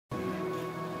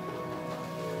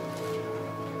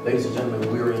Ladies and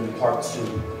gentlemen, we're in part 2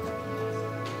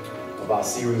 of our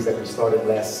series that we started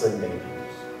last Sunday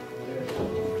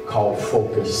called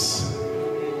Focus.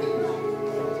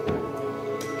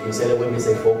 Can you say that with me?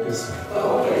 Say focus.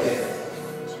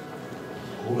 Focus.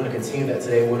 We're going to continue that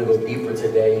today. We're going to go deeper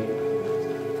today.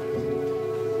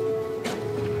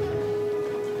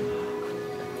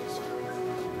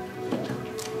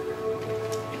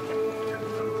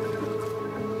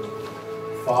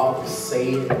 Father,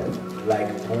 say it like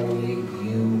only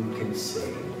you can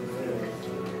say it.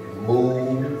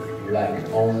 Move like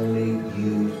only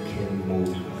you can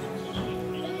move.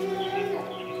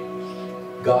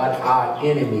 God, our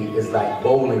enemy is like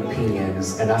bowling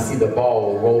pins, and I see the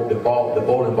bowling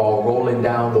ball rolling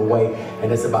down the way,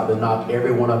 and it's about to knock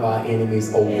every one of our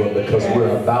enemies over because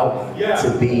we're about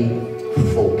to be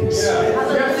focused.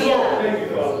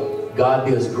 God,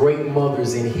 there's great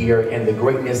mothers in here, and the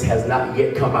greatness has not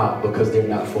yet come out because they're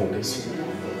not focused.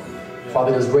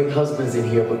 Father, there's great husbands in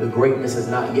here, but the greatness has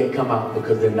not yet come out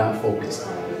because they're not focused.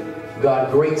 God,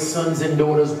 great sons and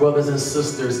daughters, brothers and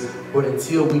sisters, but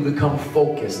until we become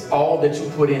focused, all that you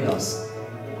put in us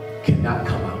cannot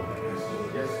come out.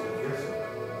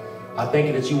 I thank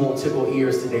you that you won't tickle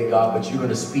ears today, God, but you're going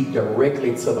to speak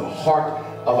directly to the heart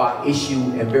of our issue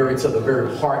and to the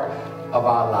very heart of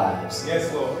our lives.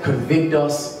 Yes, Lord. Convict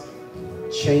us,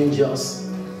 change us,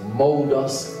 mold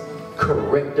us,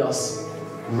 correct us,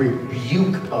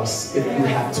 rebuke us if you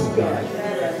have to,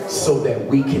 God, so that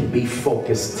we can be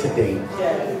focused today.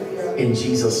 In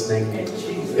Jesus' name.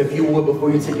 If you would, before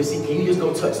you take your seat, can you just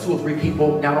go touch 2 or 3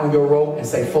 people down on your row and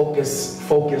say focus,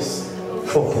 focus,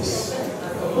 focus.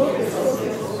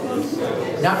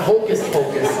 Not hocus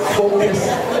pocus, focus,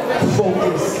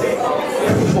 focus,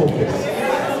 focus.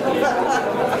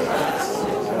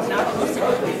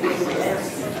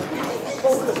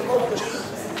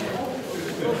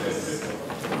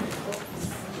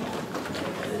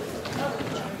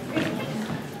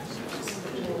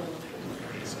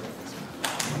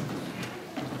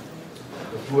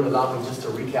 If you would allow me just to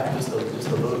recap just a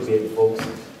little bit, folks.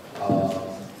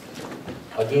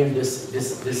 Again, this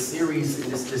series,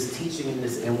 this teaching,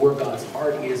 and where God's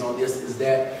heart is on this is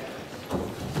that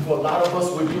for a lot of us,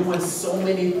 we're doing so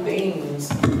many things,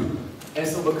 and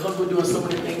so because we're doing so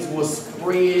many things, we're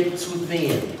spread too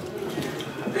thin.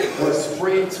 We're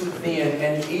spread too thin,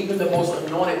 and even the most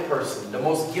anointed person, the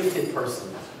most gifted person,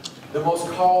 the most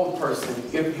called person,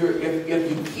 if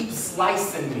you keep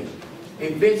slicing me,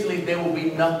 eventually there will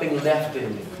be nothing left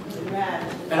in me.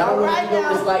 And I don't know if you know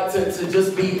what it's like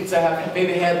to have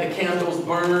maybe had the candles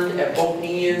burned at both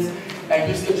ends, and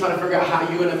you're still trying to figure out how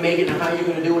you're going to make it and how you're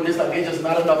going to do it. It's like there's just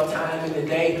not enough time in the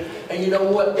day. And you know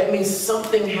what? That means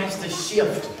something has to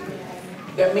shift.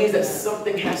 That means that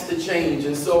something has to change.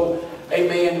 And so,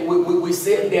 amen, we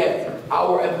said that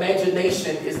our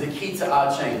imagination is the key to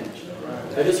our change.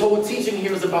 Now, this whole teaching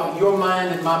here is about your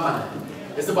mind and my mind.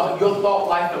 It's about your thought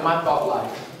life and my thought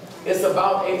life. It's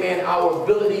about, amen, our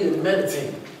ability to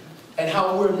meditate and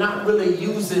how we're not really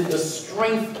using the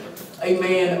strength,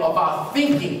 amen, of our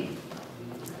thinking.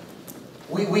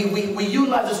 We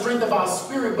utilize the strength of our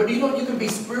spirit, but you know you can be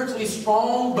spiritually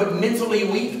strong but mentally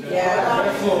weak.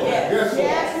 Yes, Lord.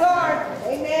 Yes,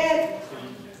 Lord. Amen.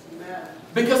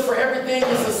 Because for everything,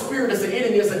 it's a spirit, it's an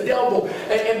enemy, it's a devil.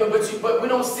 But we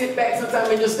don't sit back sometimes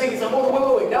and just think, hold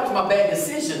on, wait, that was my bad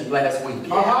decision last week.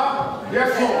 Yes,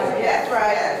 Lord. That's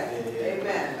right.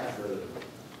 Amen.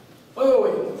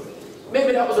 Wait.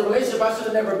 Maybe that was a relationship I should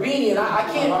have never been in.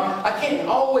 I can't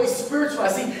always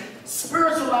spiritualize. See,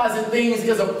 spiritualizing things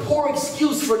is a poor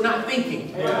excuse for not thinking.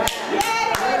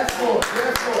 Yes, Lord.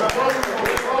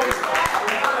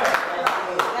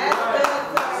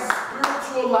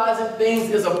 Spiritualizing things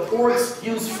is a poor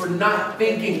excuse for not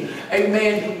thinking.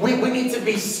 Amen. We need to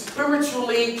be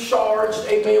spiritually charged.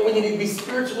 Amen. We need to be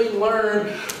spiritually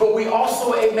learned. But we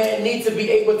also, amen, need to be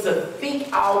able to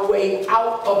think our way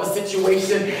out of a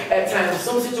situation at times.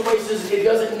 Some situations, it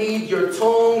doesn't need your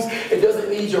tongues. It doesn't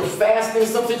need your fasting.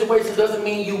 Some situations doesn't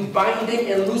mean you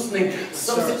binding and loosening.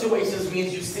 Some situations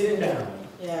means you sitting down.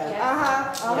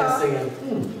 And saying,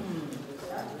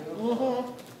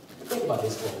 think about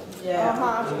this one.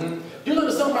 You know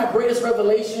that some of my greatest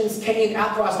revelations came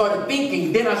after I started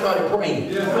thinking, then I started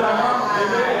praying. Yes.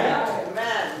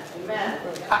 Amen.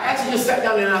 I actually just sat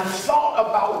down and I thought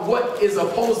about what is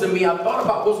opposed to me. I thought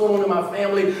about what's going on in my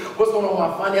family, what's going on with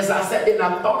my finances. I sat there and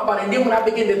I thought about it. And then when I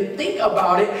began to think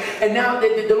about it, and now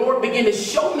that the Lord began to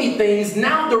show me things,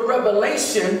 now the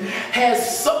revelation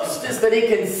has substance that it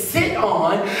can sit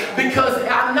on, because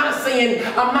I'm not saying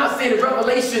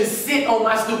revelation sit on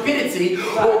my stupidity,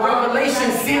 or revelation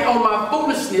sit on my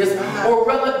foolishness, or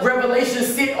revelation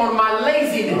sit on my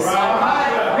laziness.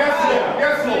 Yes, Lord.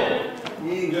 Yes, Lord.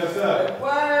 Yes, sir.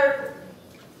 Word.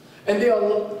 And there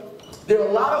are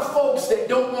a lot of folks that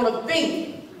don't want to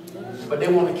think, but they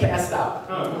want to cast out.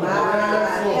 Help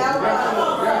us.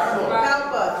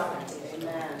 Help us.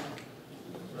 Amen.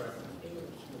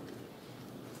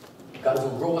 God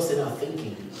will grow us in our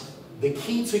thinking. The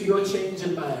key to your change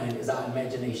in mind is our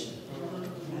imagination.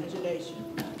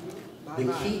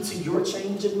 The key to your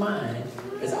change in mind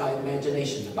is our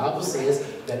imagination. The Bible says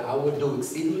that I will do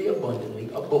exceedingly abundantly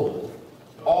above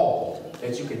all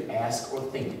that you can ask or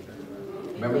think.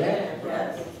 Remember that?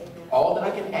 Yes. All that I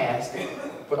can ask,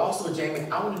 but also, Jamie,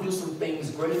 I want to do some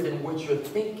things greater than what you're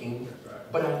thinking,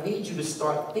 but I need you to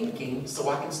start thinking so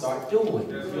I can start doing.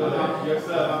 Yes, sir. Yes,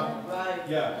 sir. Right.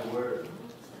 Yeah, the word.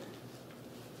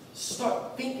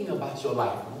 Start thinking about your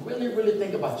life. Really, really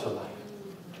think about your life.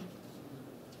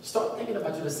 Start thinking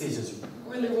about your decisions.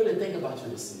 Really, really think about your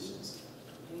decisions.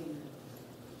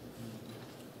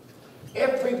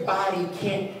 Everybody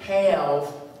can't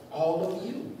have all of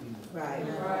you. Right.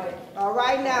 Right. All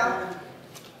right now.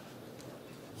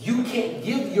 You can't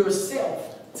give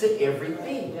yourself to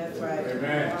everything. That's right.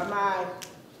 Amen. My mind.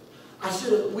 My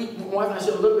wife and I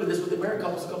shared a little bit of this with the married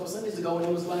couples a couple Sundays ago, and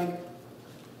it was like,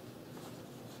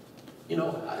 you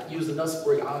know, I used the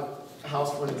Nutsburg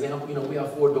house for an example. You know, we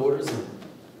have 4 daughters, and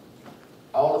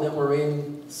all of them are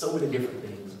in so many different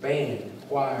things: band,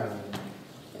 choir,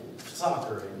 and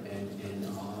soccer, and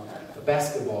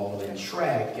basketball, and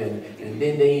track, and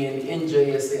then they in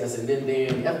NJSS, and then they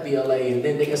in FBLA, and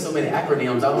then they get so many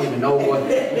acronyms, I don't even know what,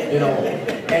 you know.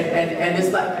 And it's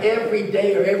like every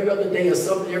day or every other day or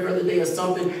something, every other day or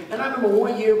something. And I remember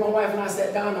one year, my wife and I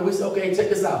sat down and we said, okay, check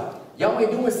this out. Y'all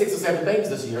ain't doing 6 or 7 things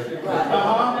this year.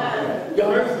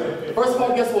 Y'all, first of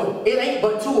all, guess what? It ain't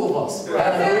but 2 of us. It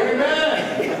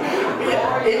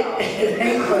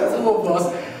ain't but 2 of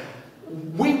us.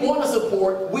 We want to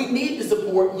support, we need to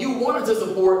support, you wanted to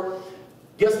support.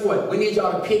 Guess what? We need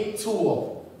y'all to pick 2 of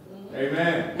them.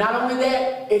 Amen. Not only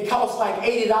that, it costs like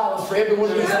 $80 for every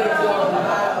one of these things.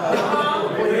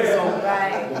 So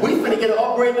we finna get an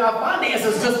upgrade in our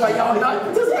finances just by y'all not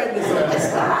participating in this.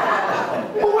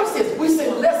 But watch this. We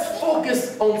said, let's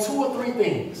focus on 2 or 3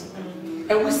 things.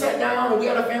 And we sat down and we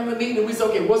had a family meeting and we said,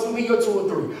 okay, what's going to be your 2 or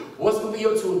 3? What's going to be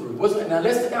your 2 or 3? Now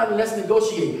let's sit down and let's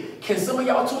negotiate. Can some of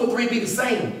y'all 2 or 3 be the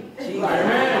same?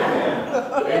 Amen.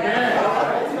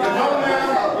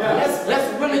 Let's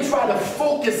really try to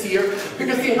focus here,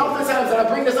 because see, oftentimes, and I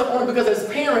bring this up only because as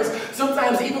parents,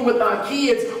 sometimes even with our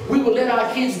kids, we will let our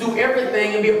kids do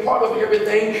everything and be a part of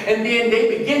everything, and then they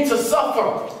begin to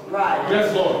suffer. Right.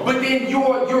 Yes, Lord. But then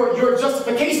your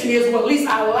justification is, well, at least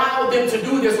I allowed them to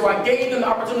do this, or I gave them the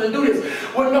opportunity to do this.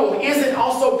 Well, no, isn't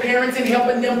also parenting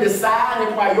helping them decide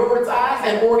and prioritize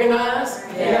and organize?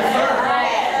 Yes, sir.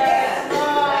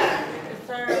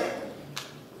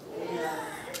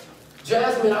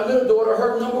 Jasmine, our little daughter,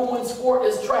 her #1 sport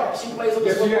is track. She plays up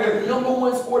her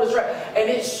 #1 sport is track. And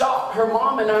it shocked her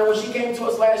mom and I when she came to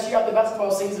us last year after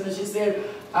basketball season, and she said,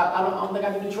 I don't think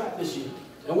I can do track this year.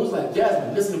 And we was like,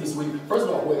 Jasmine, listen to me, sweetie. First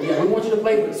of all, we want you to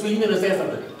play, but sweetie, you need to understand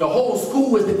something. The whole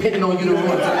school is depending on you to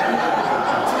run.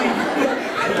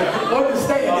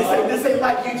 Understand, this ain't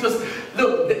like you just,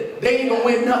 look, they ain't gonna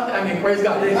win nothing. I mean, praise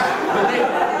God.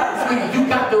 Sweetie, you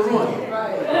got to run.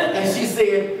 And she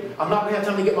said, I'm not gonna have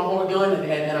time to get my homework done,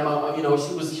 and I'm, you know,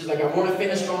 she's like, I want to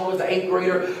finish strong as an 8th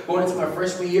grader going into my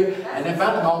freshman year. And then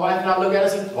finally, my wife and I look at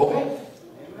her and say, okay,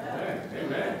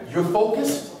 Amen. you're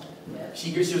focused.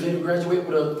 She was able to graduate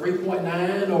with a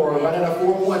 3.9 or right at a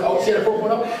 4.0. She had a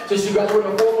 4.0, so she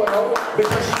graduated with a 4.0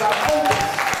 because she got focused.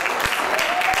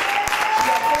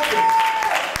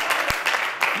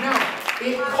 Now,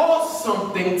 it costs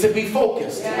something to be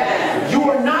focused. You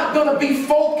are not going to be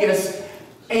focused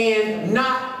and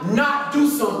not do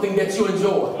something that you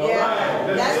enjoy.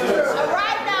 Yeah, that's true. All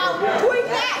right now, tweet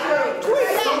that. Tweet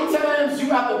that. Sometimes you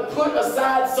have to put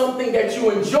aside something that you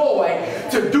enjoy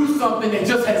to do something that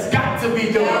just has got to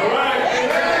be done.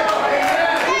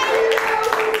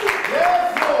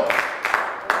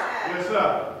 Yes,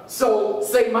 sir. So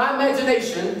say my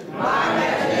imagination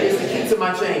is the key to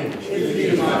my change.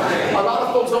 A lot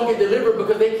of folks don't get delivered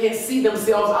because they can't see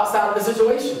themselves outside of the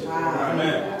situation.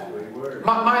 Amen.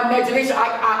 My imagination,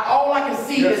 all I can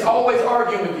see is always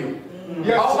arguing with you.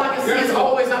 All I can see is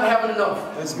always not having enough.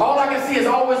 All I can see is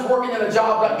always working at a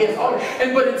job like this.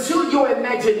 But until your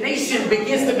imagination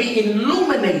begins to be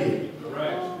illuminated,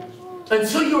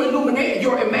 until your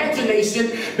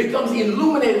imagination becomes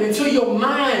illuminated, until your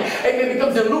mind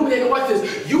becomes illuminated, watch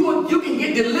this, you can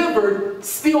get delivered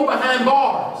still behind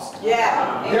bars.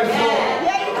 Yeah. Yes, Lord.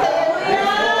 Yeah, you can.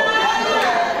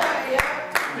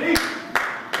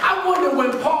 I wonder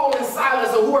when Paul and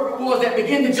Silas or whoever it was that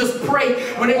began to just pray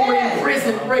when they were in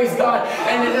prison, praise God,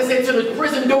 and they said to the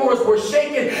prison doors were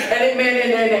shaking, and amen,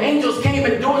 and the angels came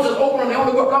and the doors just opened and they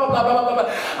only go blah, blah, blah, blah,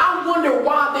 blah. I wonder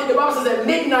why the Bible says at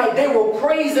midnight they were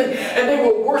praising and they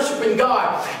were worshiping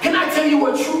God. Can I tell you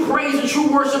what true praise and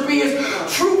true worship is?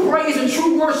 True praise and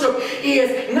true worship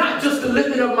is not just the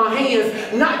lifting of my hands,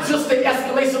 not just the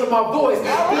escalation of my voice,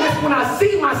 but it's when I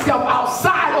see myself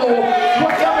outside of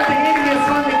whatever the enemy is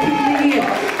trying to keep me in.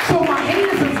 So my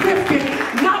hands is lifted,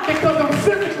 not because I'm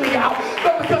physically out,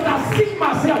 but because I see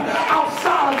myself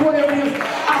outside of whatever it is.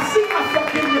 I see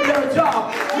myself getting a better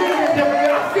job. I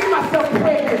see myself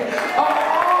pregnant.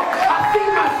 I see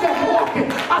myself walking.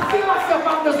 I see myself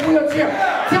out this wheelchair.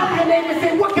 Tell your neighbor,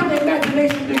 say, what kind of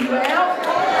imagination do you have?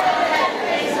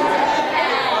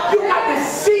 You got to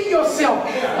see yourself.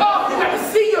 You got to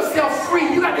see yourself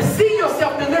free. You got to see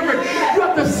yourself delivered. You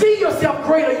have to see yourself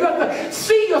greater. You have to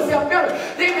see yourself better.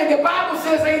 Amen. The Bible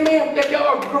says, amen, that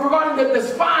regarding the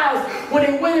spies, when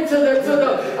they went into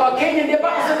the Canaan, the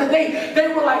Bible says that they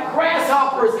were like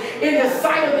grasshoppers in the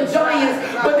sight of the giants,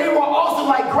 but they were also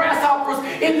like grasshoppers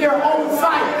in their own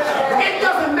sight. It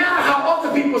doesn't matter how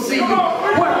other people see you.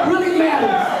 What really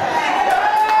matters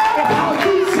is how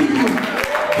you see you.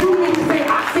 You need to say,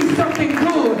 I see something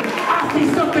good. I see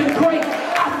something great.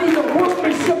 I see the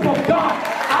workmanship of God.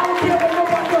 I don't care what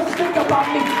nobody else think about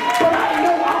me, but I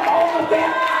know I'm all of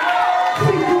that.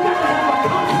 See, you got to have a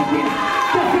confidence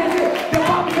that says it. The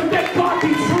Bible says let God be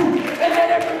true and let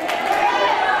everything.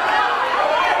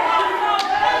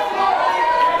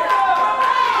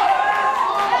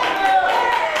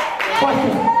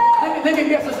 Let me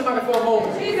mess with somebody for a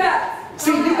moment.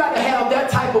 See, you got to have that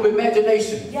type of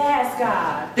imagination. Yes,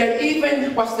 God. That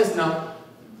even, watch this now,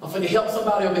 I'm going to help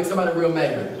somebody or make somebody real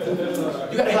mad.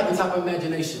 You got to have the type of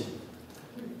imagination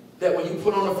that when you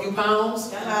put on a few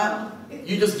pounds,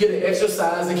 you just get an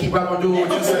exercise and keep right on doing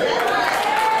what you say.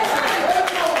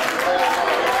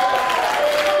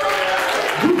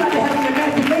 You got to have an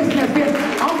imagination that says,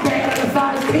 I'm bad at a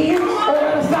size 10 or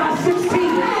at a size 16.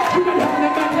 You got to have an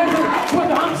imagination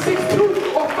whether I'm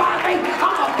 6'2" or 5'8",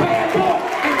 I'm a bad boy.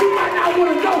 And you might not want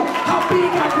to know how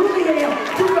big I really am.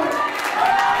 You know.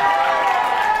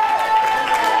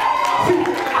 See,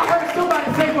 I heard somebody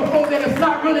say before that it's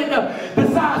not really the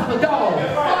size of the dog.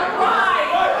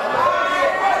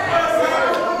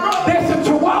 There's some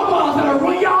chihuahuas that'll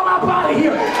run y'all up out of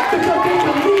here because they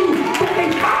believe that they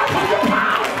 500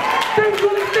 pounds. They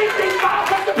really think they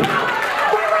 500 pounds.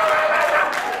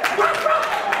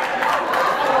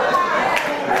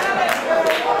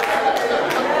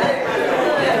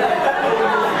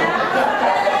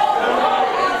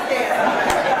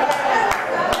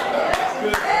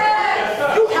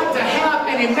 You have to have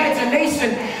an imagination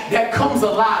that comes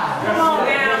alive.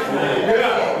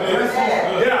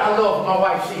 I love my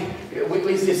wife.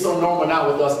 We see it's so normal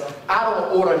now with us. I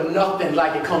don't order nothing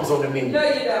like it comes on the menu. No,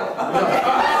 you don't.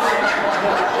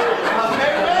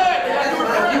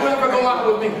 If you ever go out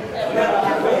with me,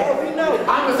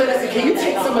 I'm going to say, listen, can you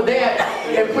take some of that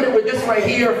and put it with this right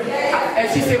here? And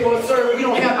she said, well, sir, we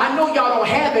don't have, I know y'all don't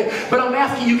have it, but I'm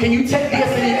asking you, can you take this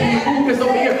and can you move this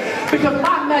over here? Because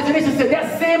my imagination said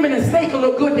that salmon and steak will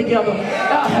look good together.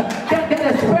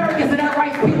 That asparagus and that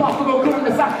rice pilaf will go good on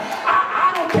the side.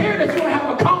 I don't care that you don't have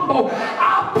a combo.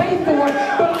 I'll pay for it,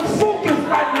 but I'm focused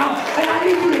right now, and I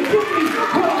need you to give me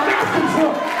what I'm asking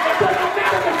for. It doesn't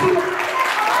matter that you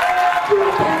have to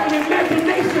have an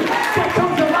imagination that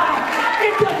comes alive.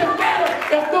 It doesn't matter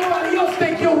if nobody else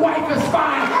thinks your wife is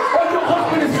fine or your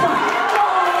husband is fine.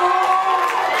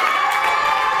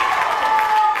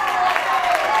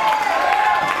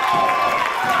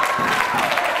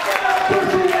 Don't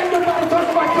you let nobody talk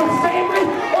about your family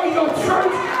or your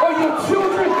church or your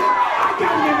children. I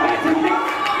got an imagination.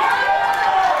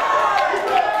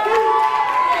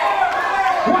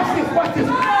 Watch this.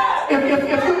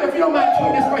 If you don't mind,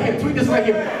 tweet this right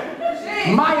here.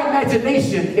 My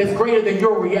imagination is greater than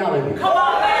your reality. Come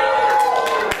on, man.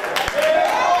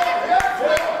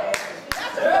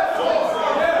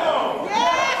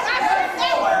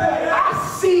 I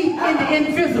see in the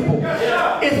invisible.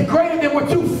 It's greater than what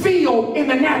you feel in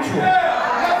the natural.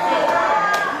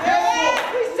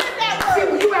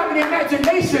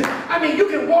 mean, you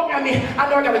can walk. I mean, I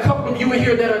know I got a couple of you in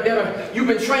here that are you've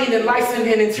been trained and licensed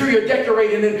in interior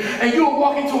decorating, and you will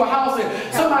walk into a house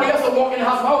and somebody else will walk in the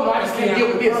house. Oh no, I just can't deal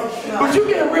with this. But you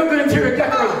get a real good interior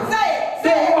decorator.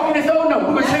 They'll walk in and say, oh no,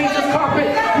 we're gonna change this carpet.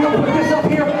 We're gonna put this up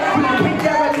here. We're gonna paint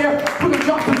that right there. We're gonna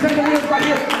drop some chandeliers right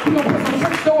here. We're gonna put some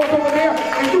French doors over there,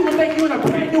 and you will think you're in a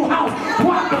brand new house.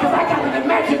 Why? Because I got an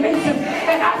imagination,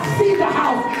 and I see the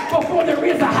house before there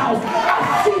is a house.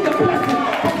 I see the blessing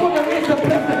before there is a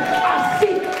blessing. I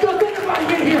see. Does anybody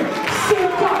in here see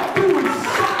God doing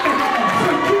something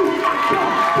for you and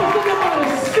God? Does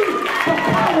anybody see the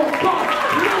power of God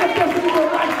manifesting in your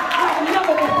life like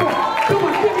never before? Come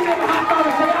on, give me a high five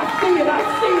and say, I see it, I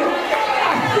see it,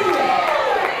 I see it.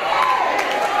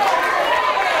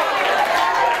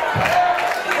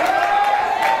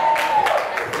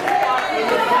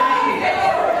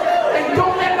 And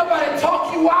don't let nobody talk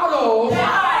you out of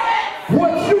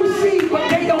what you see, but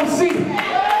they don't see.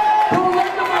 Don't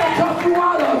let nobody talk you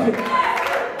out of it.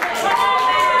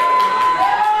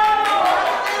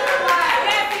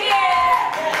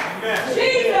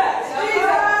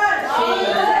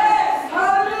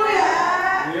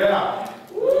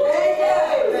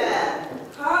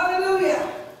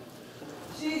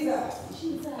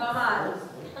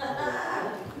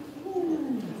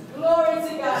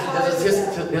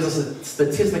 There's a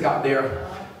statistic out there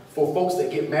for folks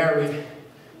that get married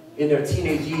in their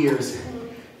teenage years.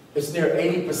 It's near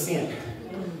 80%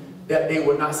 that they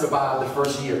would not survive the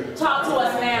first year. Talk to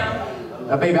us now.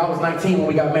 Now, baby, I was 19 when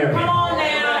we got married. Come on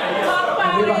now. Talk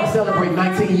about We're about to celebrate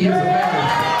 19 years of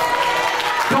marriage.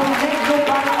 Don't let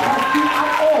nobody talk you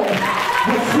out of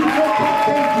what you want to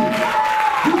baby.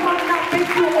 You might not think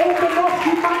you're old enough.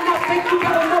 You might not think you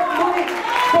got enough money.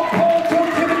 But Paul told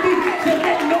Timothy to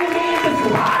let no man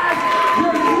despise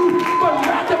your youth, but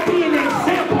rather be an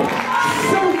example.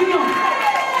 Show them.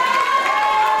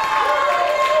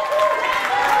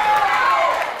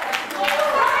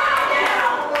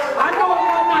 I know it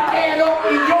might not add up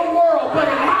in your world, but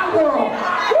in my world.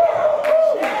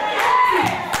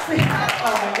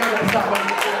 Oh my God, that's not what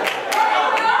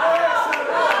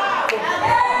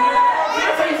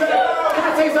Can I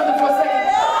tell you something for a second?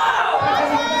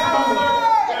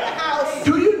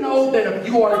 Do you know that if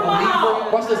you are a believer,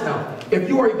 watch this now. If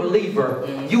you are a believer,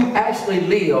 you actually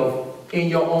live in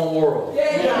your own world.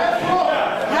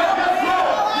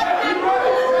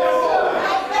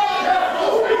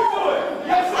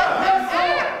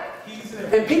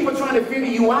 And people trying to figure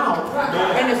you out.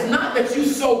 And it's not that you're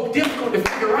so difficult to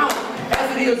figure out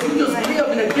as it is you just live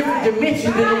in a different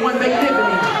dimension than the one they live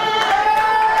in.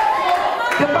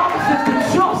 The Bible says the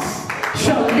just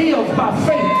shall live by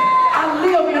faith. I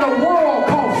live in a world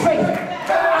called faith.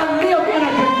 I live in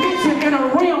a dimension, in a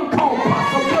realm called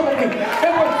possibility.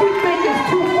 And what you think is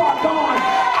too far gone,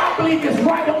 I believe is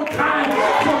right on time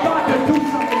for God to do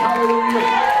something.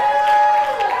 Hallelujah.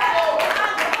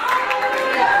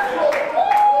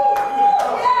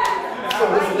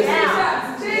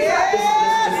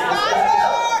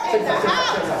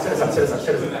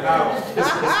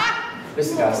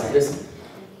 Listen, guys, listen.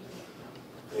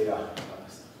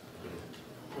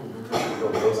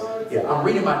 Yeah, I'm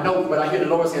reading my note, but I hear the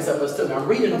Lord saying something else to me. I'm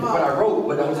reading what I wrote,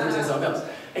 but the Holy Spirit saying something else.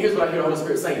 And here's what I hear the Holy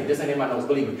Spirit saying. This ain't in my notes,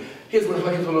 believe me. Here's what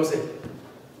the Lord said.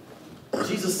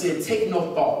 Jesus said, take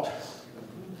no thought.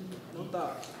 No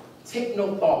thought. Take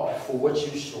no thought for what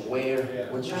you shall wear,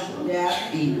 what you shall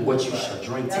eat, what you shall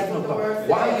drink. Take no thought.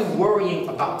 Why are you worrying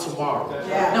about tomorrow?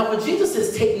 Now, when Jesus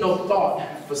says take no thought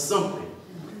for something,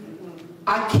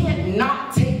 I can't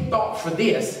not take thought for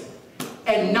this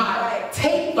and not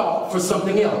take thought for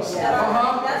something else.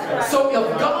 So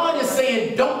if God is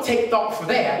saying don't take thought for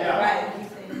that,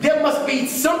 there must be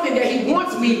something that He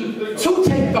wants me to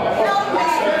take thought for.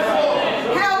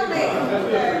 Help me.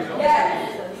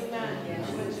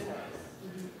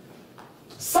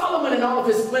 Solomon in all of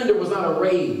his splendor was not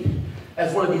arrayed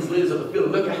as one of these lilies of the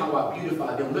field. Look at how I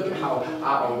beautify them. Look at how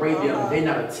I array them. They're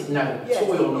not a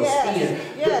toil nor spin.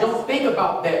 Don't think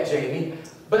about that, Jamie.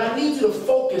 But I need you to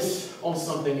focus on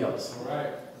something else. All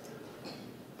right.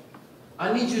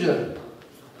 I need you to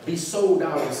be sold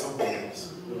out on something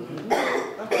else.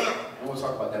 And we'll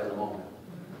talk about that in a moment.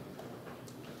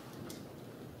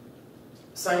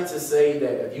 Scientists say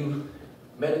that if you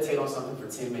meditate on something for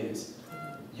 10 minutes,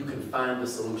 you can find the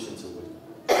solution to it.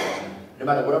 No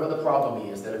matter whatever the problem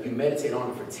is, that if you meditate on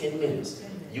it for 10 minutes,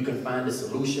 you can find the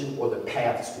solution or the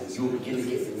path to it. You will begin to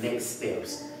get the next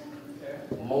steps.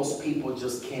 Most people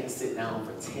just can't sit down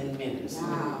for 10 minutes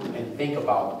and think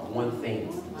about one thing.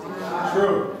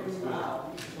 True.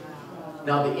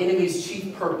 Now, the enemy's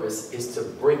chief purpose is to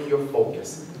break your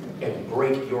focus and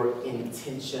break your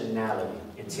intentionality.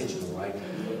 Intentional, right?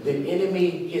 The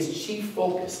enemy, his chief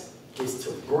focus is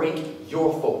to break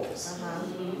your focus.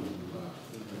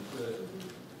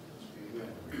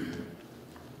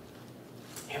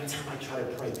 Every time I try to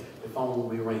pray, the phone will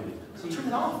be ringing. Turn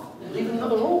it off. Leave it in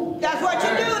another room. That's what you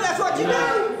do. That's what you do.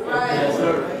 Yes,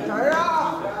 sir. Turn it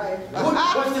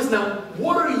off. Watch this now.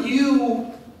 What are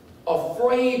you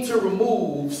afraid to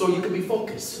remove so you can be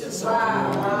focused? Yes, sir.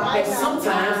 And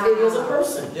sometimes it is a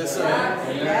person. Yes, sir.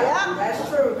 Yeah, that's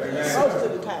true. Most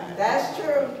of the time. That's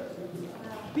true.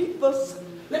 People's.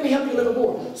 Let me help you a little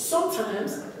more.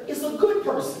 Sometimes it's a good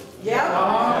person.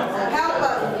 Yeah. Help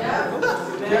us.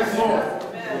 Yeah. Yes, Lord.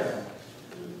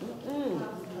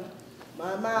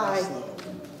 My mind.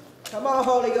 Come on,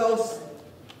 Holy Ghost.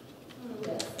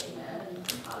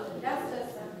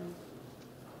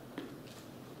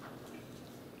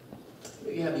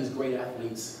 You have these great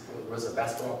athletes. There was a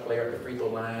basketball player at the free throw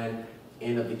line,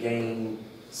 end of the game,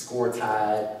 score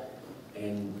tied,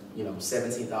 and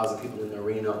 17,000 people in the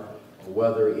arena, or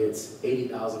whether it's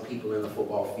 80,000 people in the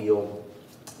football field,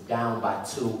 down by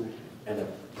 2, and the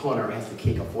punter has to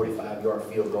kick a 45-yard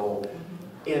field goal.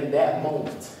 In that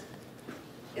moment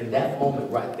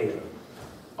right there,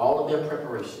 all of their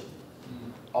preparation,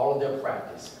 all of their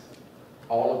practice,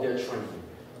 all of their training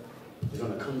is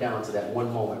going to come down to that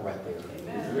one moment right there.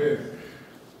 Amen.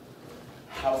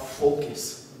 How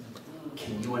focused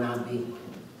can you and I be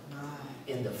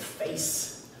in the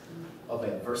face of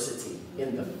adversity,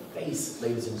 in the face,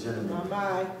 ladies and gentlemen,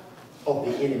 of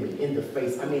the enemy, in the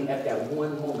face? I mean, at that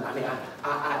one moment,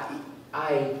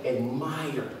 I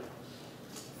admire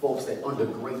folks that under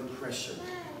great pressure,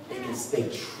 they can stay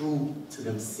true to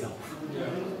themselves. Yeah.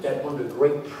 That under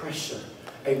great pressure,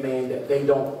 amen, that they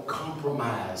don't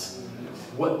compromise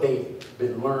what they've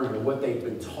been learned and what they've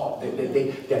been taught.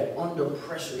 That under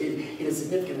pressure, it is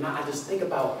significant. Now I just think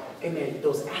about, amen,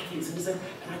 those athletes, and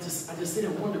I just sit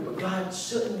and wonder, but God,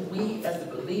 shouldn't we as the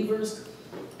believers,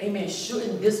 amen,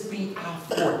 shouldn't this be our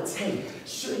forte?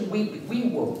 Shouldn't we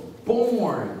were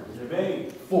born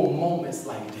for moments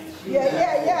like that.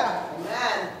 Yeah.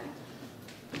 Amen.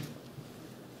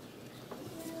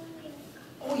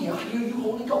 Oh yeah, I hear you,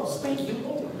 Holy Ghost. Thank you,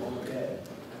 Lord.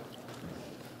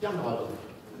 Y'all know I love you.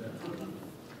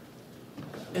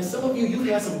 And some of you, you've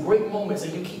had some great moments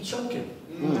and you keep choking.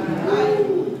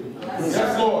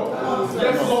 Yes, Lord.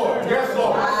 Yes, Lord. Yes,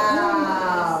 Lord.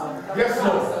 Wow. Yes,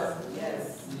 Lord.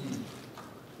 Yes.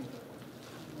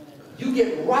 You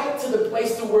get right to the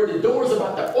place to where the door is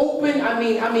about to open. I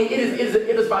mean, it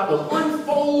is about to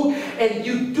unfold, and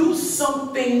you do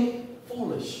something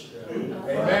foolish.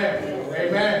 Amen.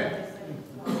 Amen.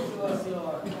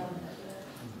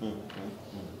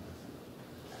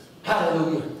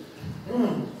 Hallelujah.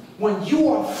 When you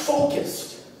are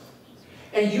focused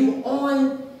and you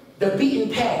on the beaten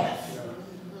path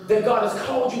that God has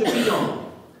called you to be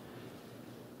on,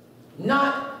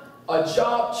 not a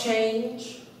job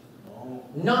change,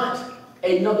 not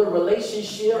another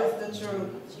relationship. That's the truth.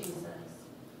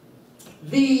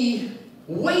 The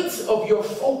weight of your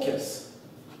focus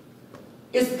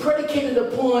is predicated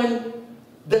upon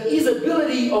the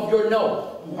easeability of your no.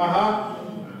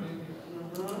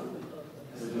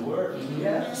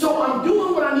 So I'm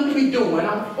doing what I need to be doing.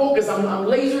 I'm focused. I'm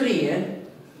lasered in.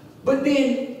 But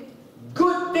then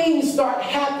good things start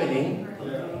happening,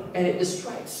 and it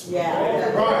distracts me.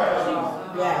 Yeah.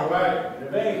 Right. Yeah. All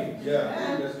right.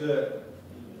 Yeah. That's good.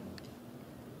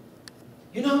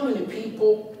 You know how many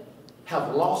people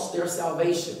have lost their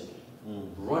salvation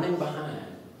running behind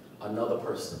another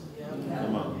person?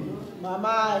 Come on. My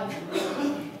mind.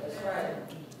 That's right.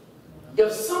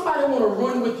 If somebody want to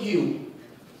run with you,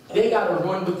 they got to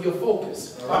run with your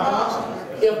focus.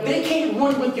 If they can't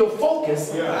run with your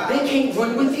focus, they can't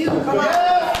run with you.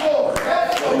 Yes, Lord.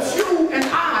 Yes, Lord. But you and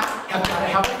I have got to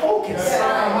have a focus.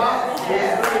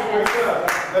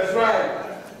 That's right.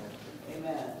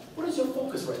 Amen. What is your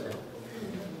focus right now?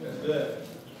 That's good.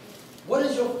 What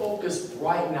is your focus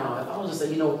right now? If I was to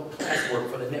say, classwork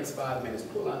for the next 5 minutes,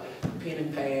 pull out pen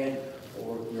and pad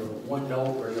or your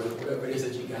OneNote or your whatever it is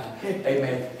that you got,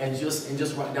 amen, and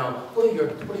just write down, what are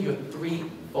your 3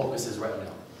 focuses right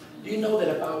now? Do you know that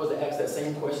if I was to ask that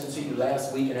same question to you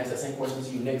last week and ask that same question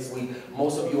to you next week,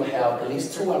 most of you will have at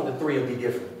least 2 out of the 3 will be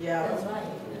different. Yeah. That's right.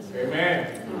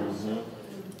 Amen.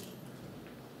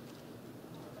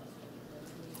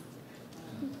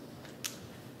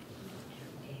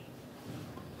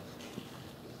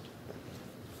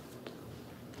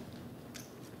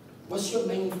 What's your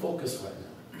main focus right now?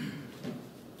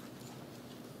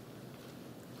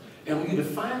 And when you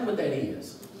define what that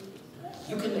is,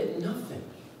 You can let nothing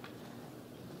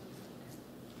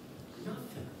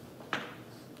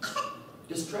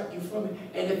distract you from it.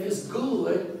 And if it's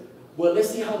good, well, let's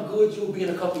see how good you'll be in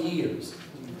a couple of years.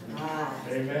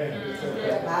 Amen.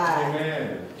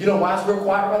 Amen. You know why it's real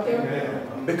quiet right there?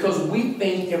 Amen. Because we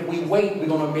think if we wait, we're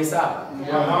going to miss out.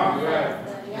 Yes,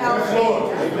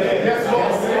 Lord. Amen. Yes,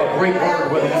 Lord. That's a great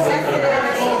word. Whether you say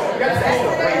that. That's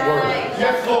a great word.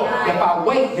 Yes, Lord. If I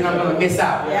wait, then I'm going to miss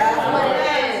out.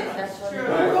 That's true.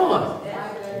 Hold on.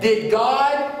 Did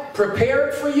God prepare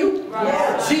it for you?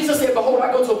 Yeah. Jesus said, behold,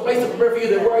 I go to a place to prepare for you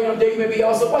that where I am, there you may be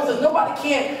also. Watch this. Nobody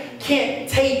can't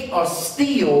take or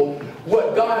steal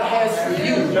what God has for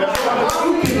you. But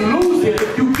you can lose it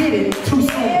if you get it too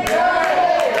soon.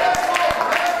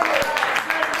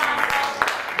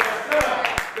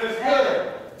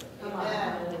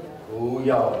 Oh,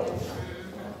 y'all.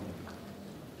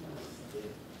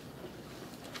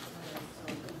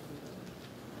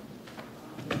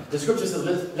 The scripture says,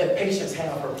 let patience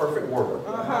have her perfect work.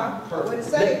 What it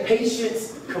say? Let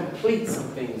patience complete some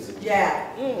things. Yeah.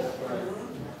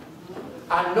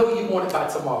 I know you want it by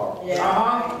tomorrow.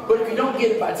 Yeah. But if you don't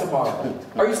get it by tomorrow,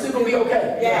 are you still going to be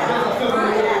okay?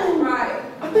 Yeah. Right.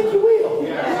 I think you will.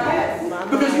 Yes.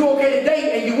 Because you're okay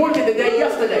today and you wanted it today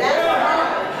yesterday. That's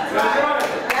right.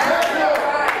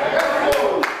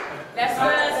 That's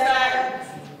right.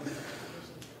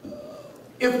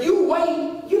 If you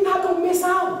wait, you're not going to miss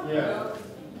out. Yeah.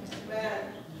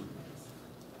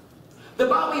 The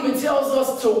Bible even tells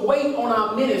us to wait on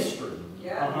our ministry.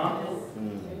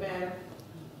 Amen.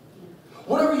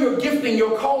 Whatever your gifting,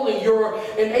 your calling, your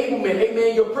enablement,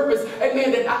 amen, your purpose,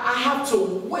 amen, that I have to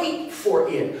wait for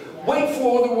it. Wait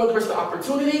for whether it's the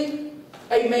opportunity,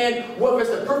 amen, whether it's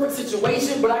the perfect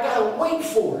situation, but I got to wait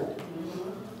for it.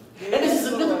 And this is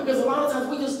significant because a lot of times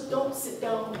we just don't sit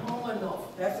down long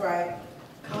enough. That's right.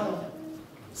 God, I'm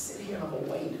sit here and I'm going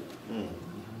to wait.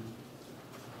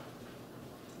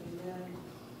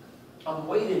 I'm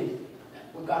waiting.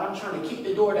 Well, God, I'm trying to keep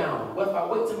the door down. What if I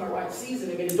wait till my right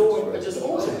season and the door just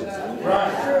opens?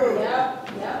 Right. True. Yep.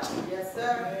 Yes,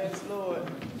 sir. Yes, Lord.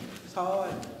 It's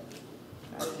hard.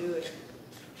 How to do it.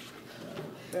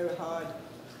 Very hard.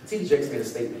 T.D. Jakes made a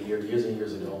statement here years and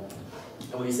years ago.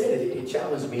 And when he said it, it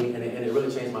challenged me and it really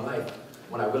changed my life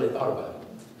when I really thought about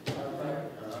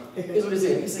it. Here's what he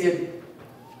said.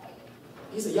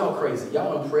 He said, y'all crazy.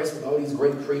 Y'all impressed with all these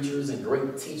great preachers and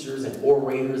great teachers and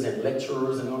orators and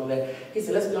lecturers and all of that. He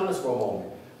said, let's be honest for a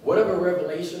moment. Whatever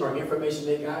revelation or information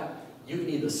they got, you can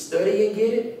either study and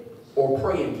get it or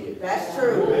pray and get it. That's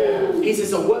true. He said,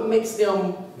 so what makes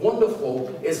them wonderful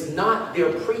is not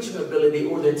their preaching ability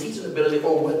or their teaching ability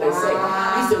or what they say.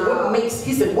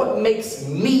 He said, what makes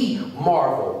me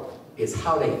marvel is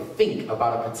how they think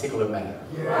about a particular matter.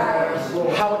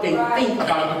 How they think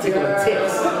about a particular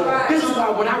text. This is why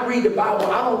when I read the Bible,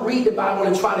 I don't read the Bible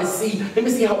and try to see, let me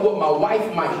see what my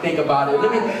wife might think about it.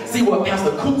 Let me see what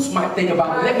Pastor Coots might think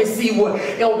about it. Let me see what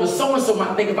Elder so-and-so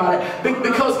might think about it.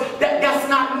 Because that's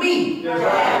not me.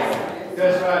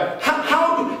 That's right.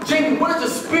 Jamie, what is the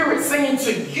Spirit saying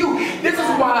to you? This is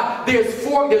why there's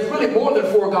really more than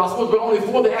 4 Gospels, but only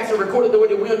 4 that actually recorded the way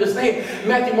that we understand.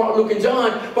 Matthew, Mark, Luke, and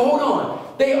John. But hold on.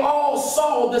 They all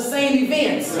saw the same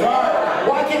events.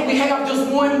 Why can't we have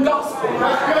just one Gospel?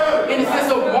 In the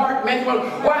sense of Mark, Matthew, Mark,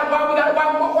 why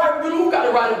Luke got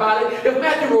to write about it if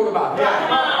Matthew wrote about it?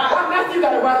 Why Matthew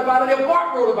got to write about it if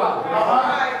Mark wrote about it?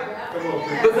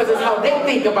 Because it's how they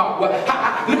think about what.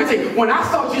 Let me tell you, when I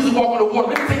saw Jesus walk on the water,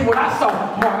 let me tell you what I saw,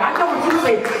 Mark. I know what you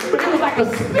say, but it was like a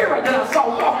spirit that I saw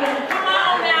walking. Come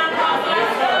on now,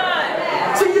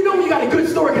 Pastor. So you know you got a good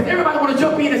story because everybody want to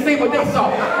jump in and say what they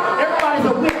saw. Everybody's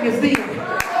a witness then.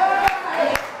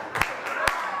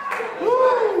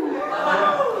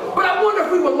 But I wonder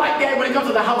if we were like that when it comes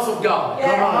to the house of God.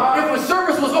 If a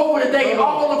service was over today and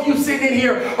all of you sitting in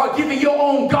here are giving your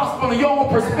own gospel and your own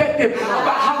perspective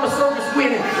about how the service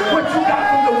went and what you got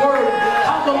from the word,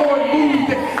 how the Lord moved,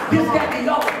 this, that, and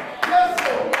the other.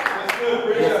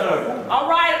 All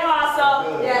right,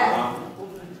 Apostle. Yeah.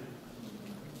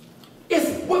 It's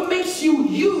what makes you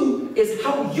you is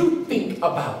how you think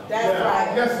about it. That's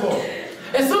right. Yes, Lord.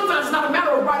 And sometimes it's not a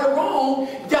matter of right or wrong,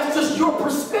 that's just your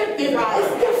perspective.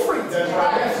 It's different. That's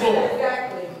right. Yes, Lord.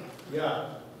 Exactly. Yeah.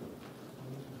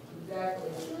 Exactly.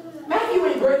 Matthew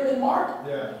ain't greater than Mark.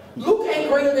 Yeah. Luke ain't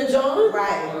greater than John.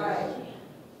 Right.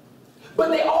 But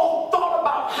they all thought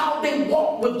about how they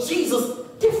walked with Jesus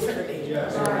differently.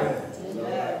 Yes.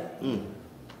 Amen.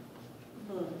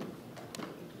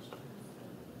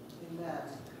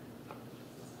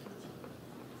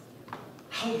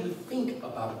 How you think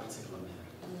about a particular matter.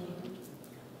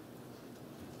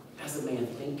 As a man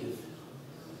thinketh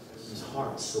in his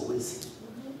heart, so is he.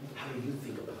 How do you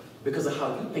think about it? Because of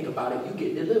how you think about it, you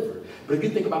get delivered. But if you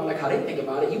think about it like how they think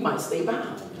about it, you might stay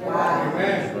bound. Wow.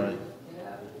 Amen.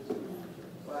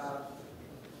 Wow.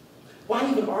 Why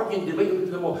even argue and debate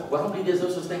with them more? Well, I don't believe there's no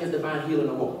such thing as divine healing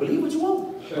no more. Believe what you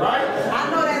want. Right? I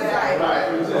know that's right.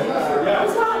 Right.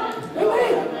 It's not.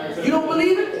 Amen. You don't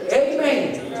believe it?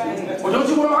 Amen. Well, don't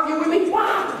you want to argue with me?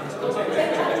 Why?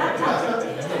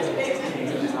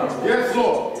 Yes,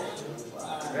 Lord.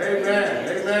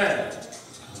 Amen. Amen.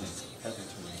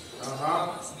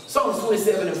 Psalms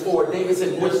 27:4, David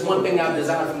said, which one thing I've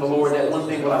desired from the Lord, that one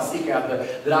thing will I seek after,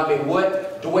 that I may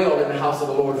what? Dwell in the house of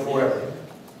the Lord forever.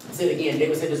 I said again,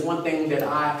 David said, there's one thing that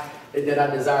I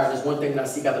desire, there's one thing that I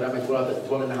seek after, that I may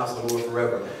dwell in the house of the Lord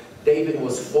forever. David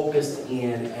was focused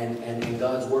in, and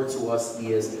God's word to us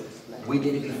is, we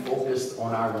need to be focused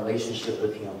on our relationship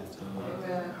with him.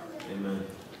 Amen.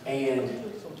 And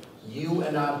you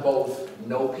and I both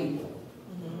know people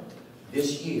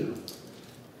this year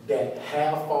that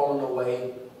have fallen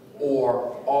away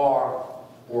or are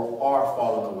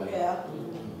falling away. Yeah.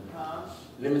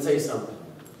 Let me tell you something.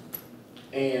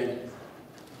 And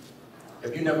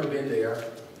if you've never been there,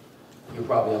 you're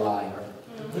probably a liar.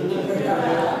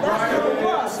 That's number one.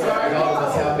 All of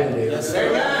us have been there.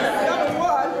 Number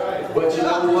one. But you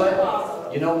know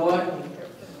what? You know what?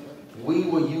 We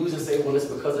will use and say, well, it's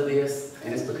because of this,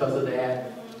 and it's because of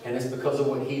that, and it's because of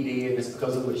what he did, and it's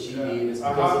because of what she did, it's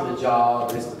because of the job,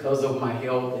 and it's because of my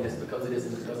health, and it's because of this,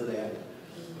 and it's because of that.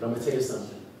 But I'm going to tell you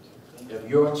something. If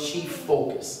your chief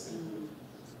focus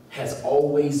has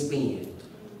always been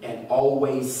and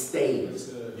always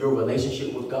stays your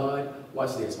relationship with God,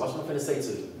 watch this. Watch what I'm going to say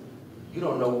to you. You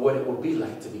don't know what it would be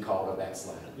like to be called a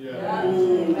backslider.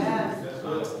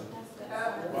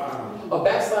 Wow. A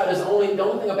backslider is the only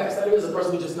thing a backslider is a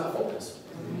person who's just not focused.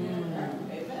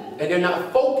 And they're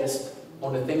not focused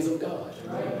on the things of God.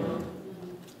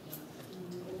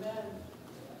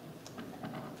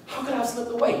 How could I have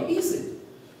slipped away? Easy.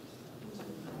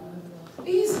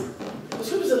 Easy. The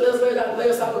scripture said, lay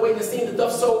us out the way to see the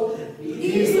stuff so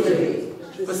easily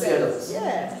beset us.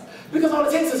 Yeah. Because all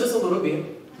it takes is just a little bit.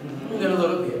 And then a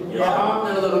little bit. And Yeah.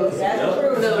 then a little bit. That's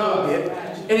true. And then a little bit.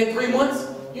 And in 3 months,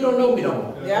 you don't know me no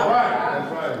more. Yeah. Right.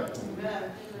 That's right.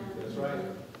 That's right.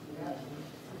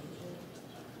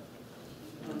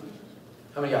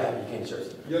 How many of y'all happy you came to church?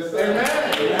 Yes, amen.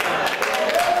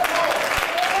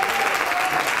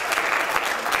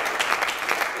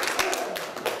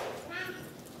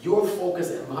 Your focus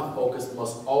and my focus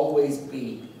must always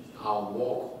be our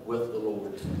walk with the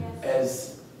Lord.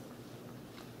 As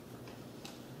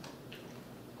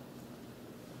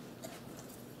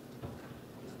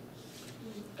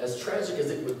tragic as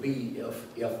it would be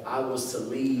if I was to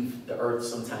leave the earth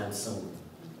sometime soon,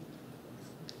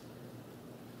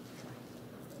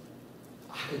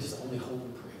 I could just only hope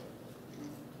and pray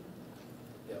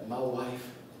that my wife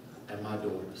and my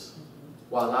daughters,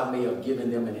 while I may have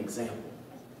given them an example,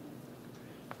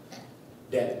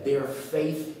 that their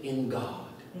faith in God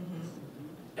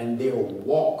and their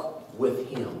walk with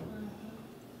him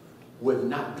would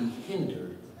not be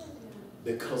hindered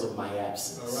because of my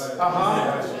absence.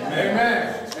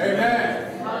 Amen.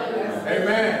 Amen.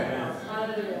 Amen.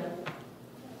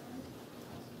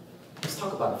 Let's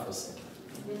talk about it for a second.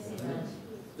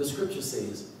 The scripture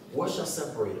says, what shall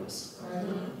separate us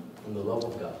from the love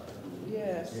of God?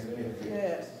 Yes.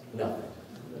 Yes. Nothing.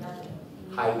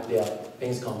 Height, depth,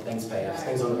 things come, things pass,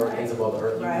 things on the earth, things above the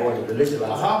earth, you Right. more than religion.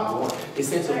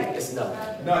 Essentially, it's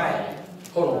nothing. Right.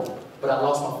 Hold on. But I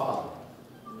lost my father.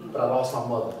 But I lost my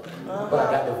mother. But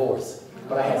I got divorced.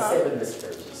 But I had 7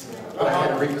 miscarriages. But I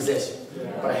had a repossession.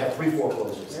 But I had 3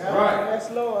 foreclosures. Right. Yes,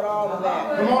 Lord, all of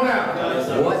that. Come on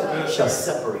now. What shall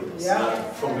separate us Yeah.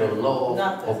 from the love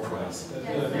Nothing. of Christ?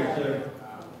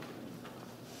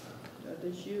 That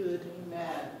they should.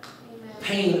 Amen.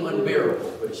 Pain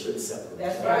unbearable, but it shouldn't separate.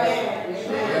 That's right.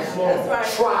 Yes, Lord. That's right.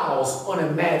 Trials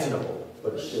unimaginable,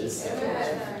 but it shouldn't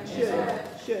separate.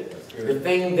 Should. The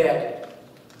thing that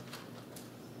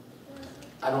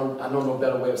I don't know a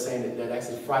better way of saying it that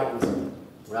actually frightens me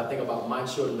when I think about my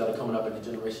children that are coming up in the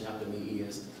generation after me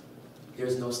is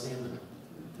there's no stamina.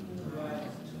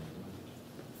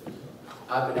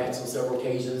 I've been asked on several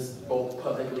occasions, both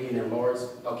publicly and in large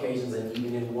occasions and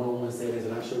even in one-on-one settings,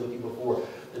 and I've shared with you before,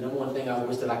 the number one thing I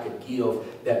wish that I could give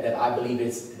that I believe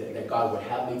is that God would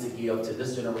have me to give to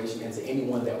this generation and to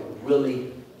anyone that would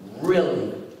really,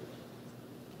 really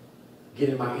get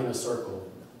in my inner circle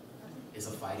is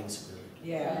a fighting spirit.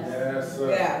 Yeah. Yes, sir.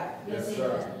 Yeah. Yes,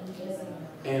 sir.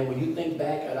 And when you think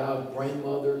back at our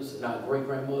grandmothers and our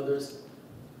great-grandmothers,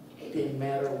 it didn't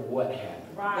matter what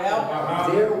happened.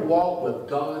 Yep. Their walk with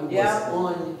God was Yeah.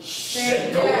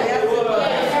 unshakable. Yes, it was.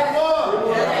 Yes,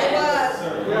 it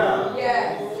was. Yeah.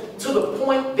 Yes. To the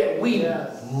point that we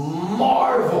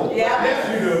marvel. Yeah. Yes,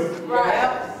 you do. Right.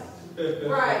 Yep.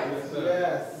 Right.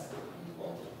 Yes.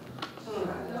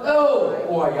 Oh,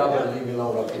 boy, y'all better leave me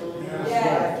alone up here.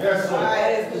 Yes. Yes, sir.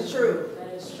 That is the truth.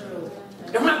 That is true.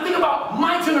 And when I think about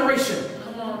my generation,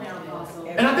 Come on now, Apostle.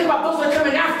 and I think about those that are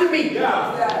coming after me,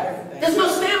 Yeah. there's no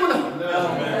stamina.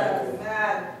 No.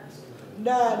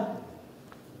 None.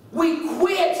 We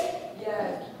quit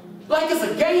Yes. like it's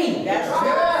a game. That's right.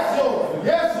 Yes, Lord.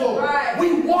 Yes, Lord. Right.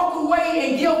 We walk away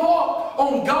and give up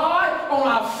on God, on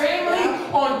our family,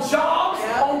 on jobs,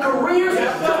 Yeah. on careers, Yes,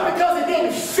 just sir. because it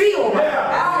didn't feel right.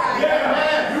 Yeah.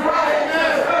 Yeah. You're right.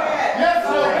 Yes. Yes,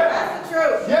 Lord. That's the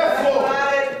truth. Yes, Lord.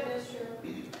 Right. That's true.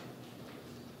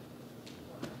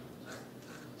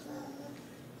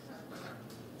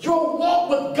 Your walk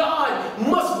with God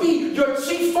must be your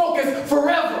chief focus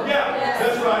forever. Yeah.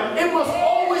 That's right. It must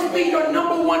always be your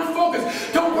number one focus.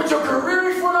 Don't put your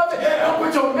career in front of it. Yeah. Don't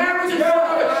put your marriage in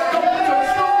front of it. Don't put your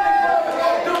children in front of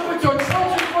it. Don't put your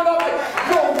church in front of it.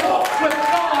 Your walk with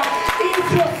God is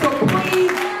your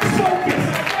supreme focus.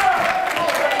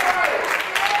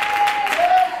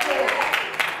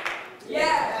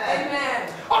 Yes.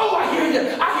 Amen. Oh, I hear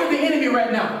you. I hear the enemy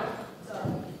right now.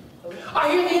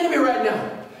 I hear the enemy right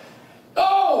now.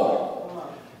 Oh,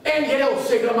 and he'll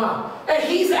shake them out. And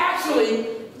he's actually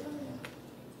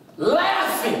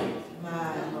laughing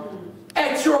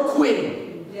at your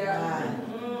quitting. Yeah.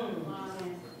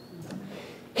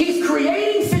 He's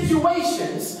creating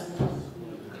situations.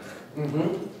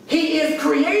 He is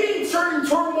creating certain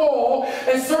turmoil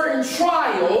and certain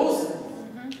trials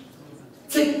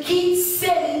to keep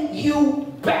setting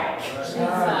you back.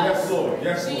 Yes, Lord.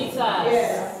 Yes, Lord. Jesus.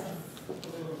 Yes.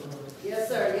 Yes,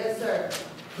 sir. Yes, sir.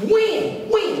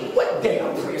 What day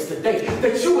of prayer is today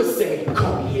that you would say,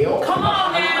 come here, Come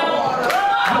on now.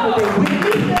 whether they with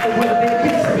me or whether they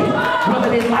against me, whether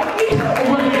they like me or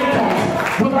whether they don't,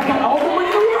 whether I got all the money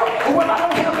in the world or whether I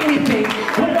don't have anything,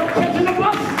 whether I'm catching a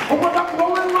bus or whether I'm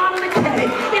rolling around in a caddy,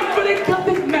 it really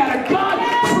doesn't matter. God,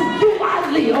 for you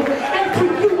I live and for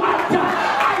you I die.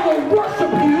 I will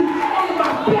worship you on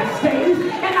my best days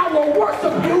and I will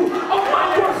worship you on my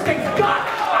worst days. God,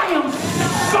 I am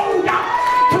sold out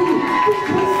to you.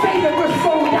 We say that we're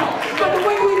sold out, but the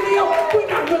way we live, we're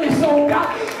not really sold out.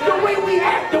 The way we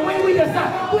act, the way we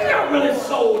decide, we're not really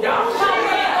sold out.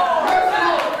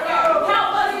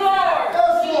 Help us, Lord.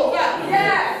 Yes, Lord.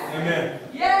 Yes. Amen.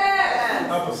 Yes.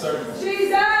 Help us, sir. Jesus.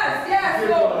 Yes,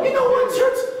 Lord. You know what,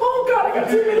 church? Oh God, I got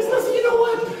 2 minutes. Listen, you know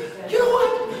what? You know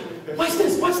what? Watch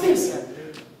this, watch this.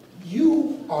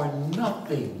 You are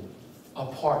nothing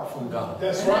apart from God.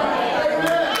 That's right.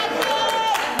 Amen.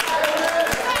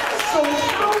 So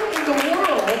how in the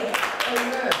world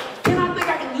can I think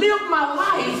I can live my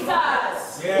life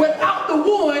Jesus. Yeah. without the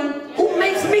one who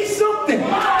makes me something?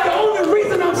 The only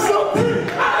reason I'm something,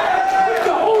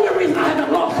 the only reason I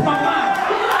haven't lost my mind,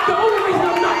 the only reason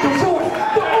I'm not divorced,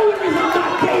 the only reason I'm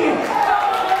not dead.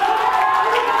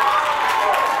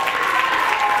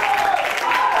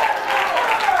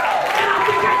 And I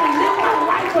think I can live my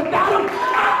life without him.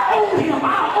 I owe him.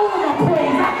 I owe him a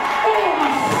praise. I owe him a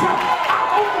shout. I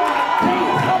owe him a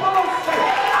dance. Come on, say.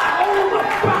 I owe him a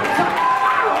bounce.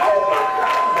 I owe him a...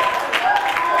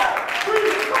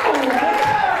 Come on,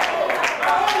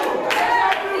 man.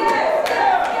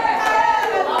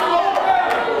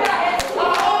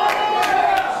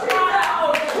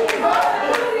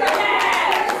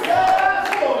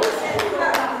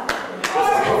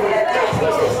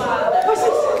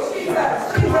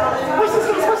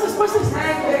 What's this?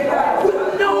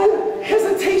 With no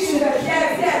hesitation.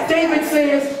 David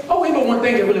says, oh, ain't but one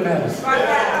thing that really matters.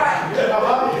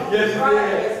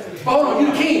 Yes, Hold on,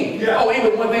 you the king. Oh, ain't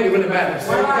but one thing that really matters.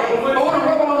 Hold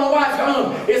on,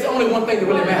 watch. It's only one thing that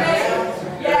really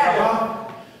matters.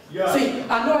 Yeah. See,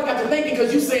 I know I got you thinking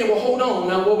because you're saying, well, hold on.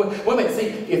 Now, wait a minute. See,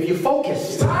 if you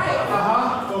focus,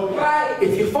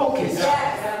 if you focus,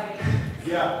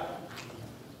 Yeah.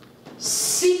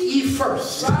 seek ye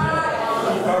first Yeah.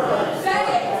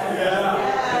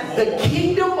 the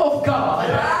kingdom of God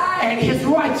and his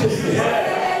righteousness.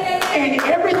 And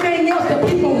everything else that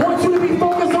people want you to be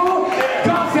focused on,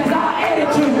 God says, I'll add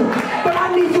it to you. But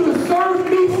I need you to serve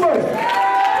me first.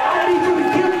 I need you to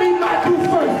give me my due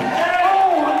first.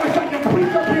 Oh, I wish I could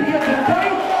preach up in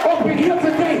here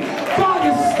today. God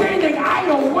is standing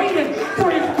idle, waiting for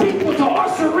his people to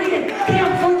usher in him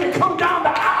so he can come down the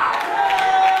aisle.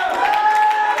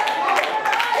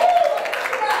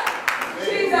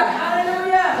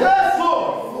 Hallelujah. Yes,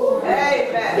 Lord.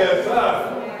 Amen. Yes,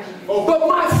 sir. Oh, But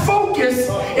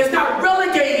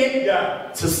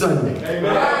to Sunday. Amen.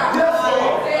 Yes,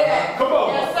 Lord. Come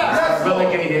on. Yes, sir. Yes, Lord.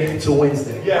 Relegated to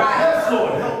Wednesday. Yes,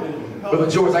 Lord. Help me. Brother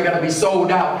George, I got to be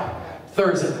sold out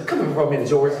Thursday. Come here for a minute,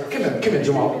 George. Come here,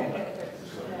 Jamal.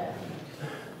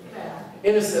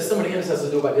 Some of the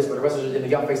intercessors do about this, but the rest of the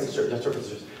y'all face the church. Y'all church is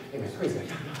church. Amen. Praise God.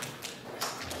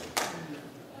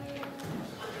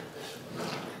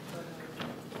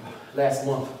 Last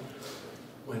month,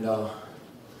 when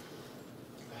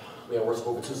we had worship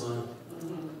over Tucson,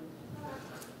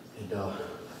 and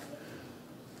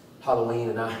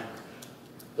Halloween, and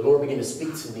the Lord began to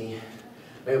speak to me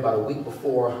maybe about a week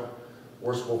before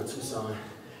worship over Tucson,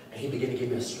 and He began to give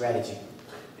me a strategy.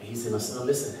 And He said, "My son,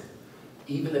 listen,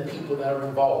 even the people that are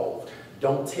involved,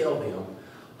 don't tell them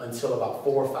until about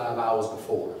 4 or 5 hours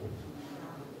before."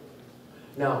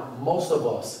 Now, most of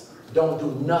us don't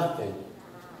do nothing.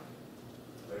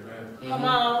 Come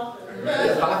on.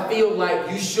 If I feel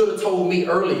like you should have told me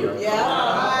earlier,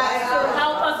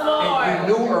 Help us, Lord. and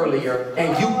you knew earlier,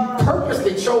 and you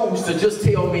purposely chose to just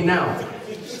tell me now.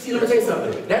 See, let me tell you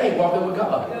something. That ain't walking with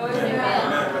God. Oh,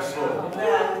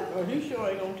 he sure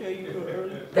ain't gonna tell you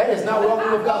early. That is not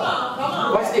walking with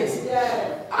God. Watch this.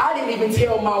 I didn't even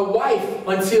tell my wife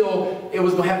until it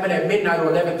was going to happen at midnight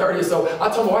or 11:30 or so. I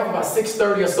told my wife about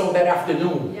 6:30 or so that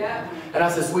afternoon. Yeah. And I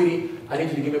said, "Sweetie, I need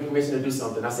you to give me permission to do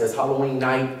something." I said, "It's Halloween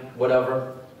night,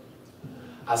 whatever."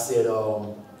 I said,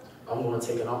 "I'm going to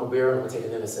take an armor bearer, I'm going to take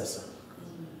an intercessor.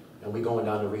 And we're going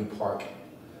down to Reed Park."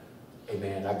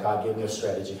 Amen. God gave me a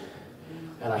strategy.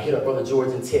 And I hit up Brother George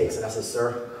in text, and I said,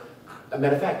 "Sir," as a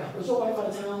matter of fact, was your wife out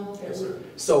of town? Yes, sir.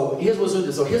 So his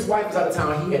wife was out of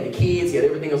town. He had the kids. He had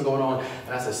everything else going on.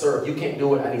 And I said, "Sir, if you can't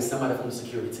do it, I need somebody from the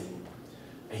security team."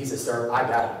 And he said, "Sir, I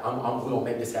got it. We're going to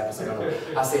make this happen." So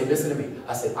I said, "Listen to me."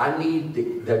 I said, "I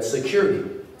need the security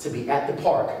to be at the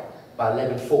park by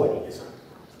 11:40.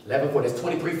 11:40. That's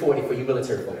 23:40 for you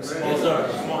military folks. Yes, sir.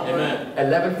 Amen.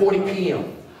 11:40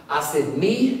 p.m. I said,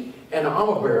 me and the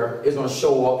armor bearer is going to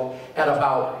show up at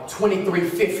about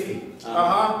 23:50.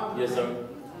 Yes, sir.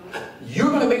 You're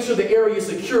going to make sure the area is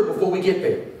secure before we get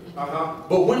there.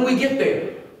 But when we get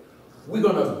there, we're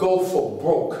going to go for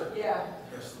broke." Yeah.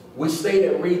 We stayed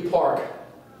at Reed Park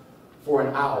for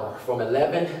an hour, from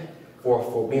 11,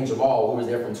 for me and Jamal, we was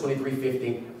there from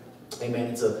 23:50,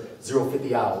 amen, to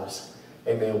 0:50 hours.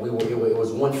 Amen. It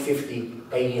was 1:50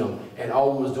 a.m. And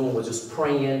all we was doing was just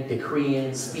praying,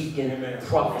 decreeing, speaking,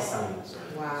 prophesying.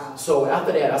 Wow. So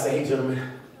after that, I said, "Hey, gentlemen,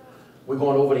 we're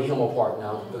going over to Himmel Park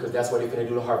now, because that's where they're going to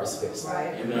do the Harvest Fest."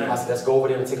 Right. Amen. I said, "Let's go over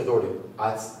there and take authority."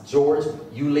 I said, "George,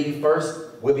 you leave first.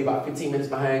 We'll be about 15 minutes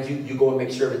behind you. You go and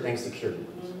make sure everything's secure."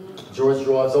 George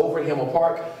drives over to Himmel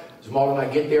Park. Jamal and I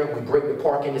get there. We break the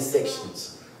park into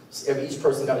sections. Each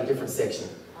person got a different section.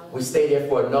 We stay there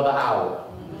for another hour.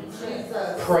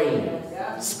 Praying,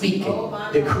 speaking,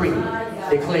 decreeing,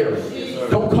 declaring.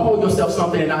 Don't call yourself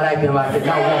something and not acting like it.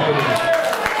 Not walking in it.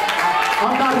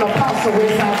 I'm not an apostle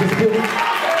inside this building.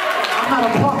 I'm not a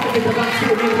prophet because I'm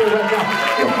sitting in here right now.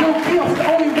 If your gift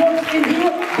only works in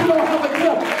here, you don't have a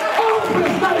gift. Oh, but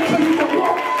it's not until you can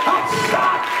walk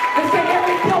outside and say,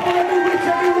 "Every devil, every witch,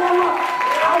 every warlock, I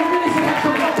really should have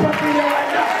some help up in there right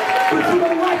now." But you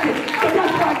don't like it. So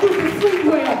that's why you can sleep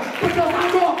well, because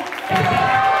I'm up.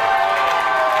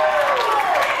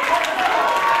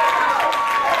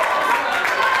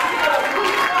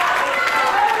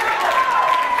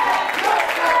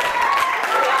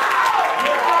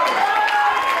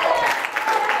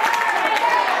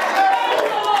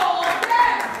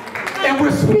 And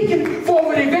we're speaking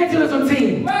for an evangelism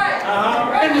team.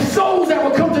 And the souls that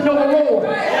will come to know the Lord.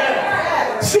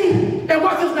 See, and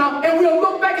watch this now, and we'll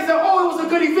look back and say, "Oh, it was a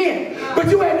good event." But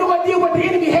you had no idea what the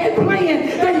enemy had planned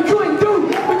that he couldn't do,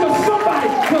 because somebody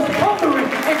was covering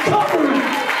and covering.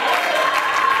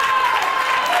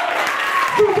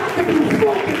 You got to be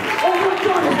focused on what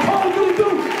God has called you to do,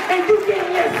 and you can't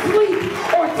let sleep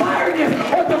or tiredness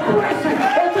or depression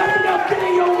or nothing else get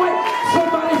in your way.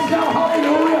 Somebody shout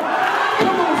hallelujah.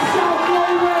 Come on, shout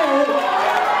glory.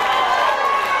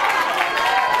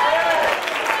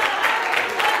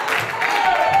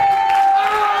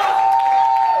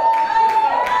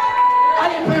 I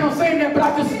didn't plan on saying that, but I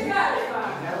just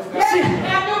see,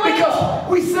 because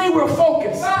we say we're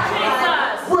focused.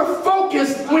 We're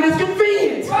focused when it's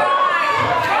convenient.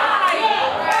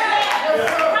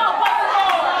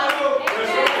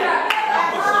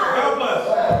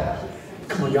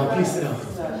 Come on, y'all, please sit down.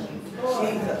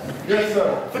 Yes, sir.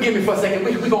 Forgive me for a second.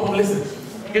 We going to listen.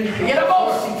 You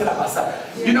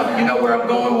know where I'm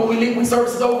going when we leave, when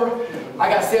service is over? I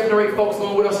got 7 or 8 folks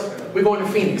going with us. We're going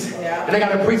to Phoenix. And I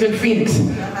got to preach in Phoenix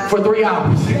for 3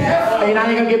 hours. And I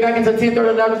ain't going to get back until 10:30,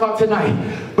 11 o'clock tonight.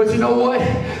 But you know what?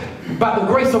 By the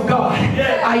grace of God,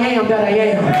 I am that I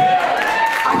am.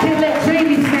 I can't let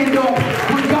Jamie stand up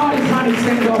when God is trying to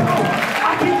stand up.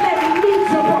 I can't let me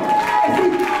jump up. And see,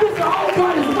 this is all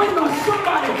God is waiting on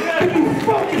somebody to be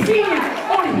focused in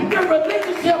on their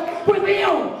relationship with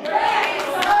Him.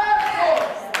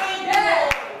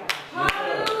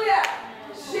 Hallelujah.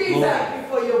 Jesus. Thank you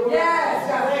for your word. Yes,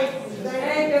 God.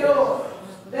 Thank you, Lord.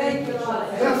 Thank you, Lord.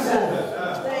 Yes, Lord.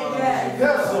 Thank you.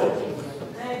 Yes, Lord.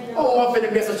 Oh, I'm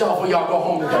finna message y'all before y'all go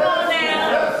home today. Come on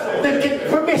now. Then get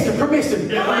permission. Okay.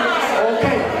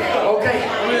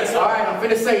 All right, I'm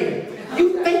finna say it.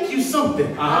 You think you something.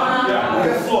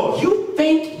 Yes, Lord. You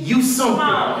think you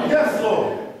something. Yes,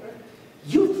 Lord.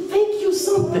 You think you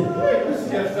something. Yes,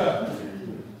 sir.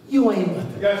 You ain't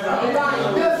nothing. Yes, sir.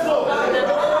 Yes, Lord. I'm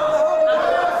nothing.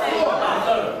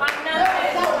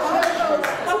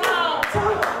 Come on.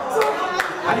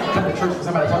 I didn't come to church for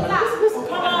somebody talking. Listen.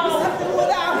 Come on. Something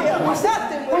without him.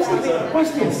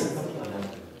 Watch this.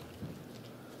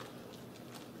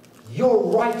 Your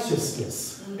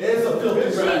righteousness. It's a filthy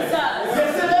Jesus. rag.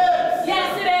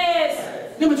 Yes, it is.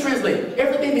 Let me translate.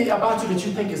 Everything about you that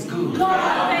you think is good. Lord,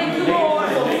 thank you, Lord.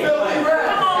 Come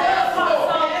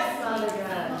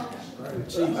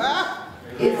on,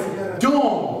 It's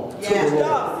done to the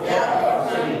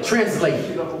Lord.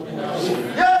 Translate.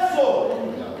 Yes, Lord.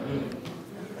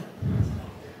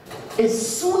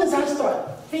 As soon as I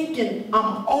start thinking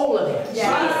I'm all of that. Jesus.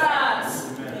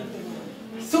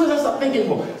 As soon as I start thinking,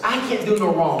 well, I can't do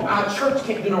no wrong. Our church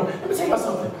can't do no wrong. Let me tell you about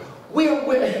something.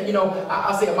 We're you know,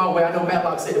 I say it my way. I know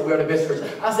Matlock said that we're the best church.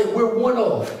 I say we're one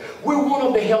of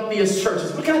the healthiest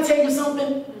churches. But can I tell you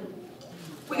something?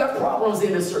 We got problems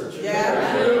in this church.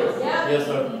 Yes,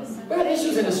 sir. We got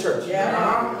issues in this church. We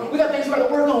got things we got to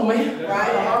work on, man.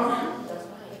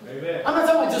 I'm not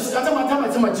talking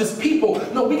about just people.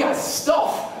 No, we got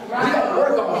stuff. We got to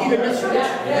work on here in this church.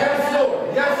 Yes,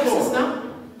 Lord. Yes, Listen Lord. now.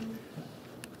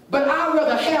 But I'd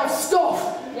rather have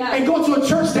stuff and go to a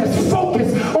church that's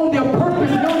focused on their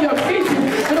purpose and on their vision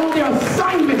and on their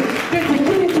assignment than to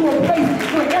get into a place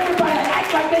where everybody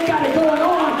acts like they got it going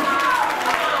on.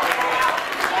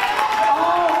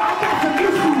 Oh, I got some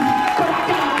issues, but I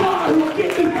got a God who will get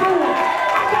me through them.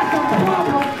 I got some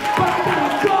problems, but I got a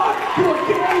God who will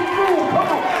get me through them.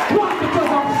 Come on. Why? Because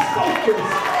I'm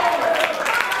focused.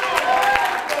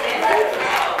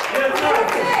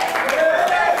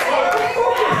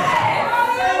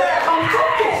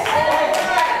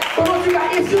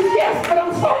 Yes, but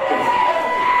I'm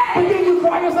focused. But then you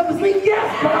cry yourself to sleep.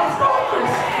 Yes, but I'm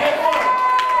focused.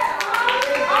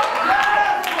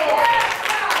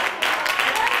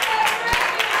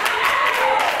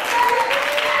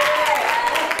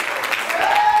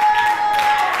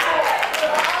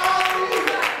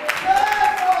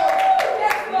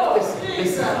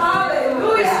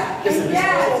 Listen.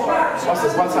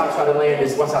 Watch how I try to land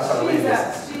this. Watch how I try to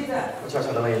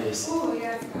land this.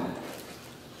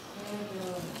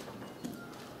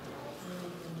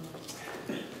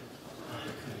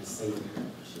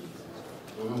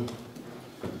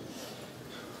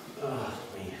 Oh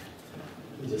man,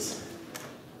 let me just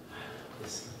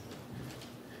listen.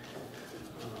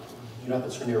 You don't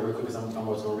have to turn there real quick because I'm just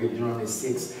going to read it. Deuteronomy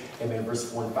 6, amen,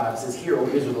 verse 1 and 5. It says, "Hear, O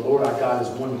Israel, the Lord our God is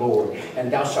one Lord,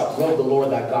 and thou shalt love the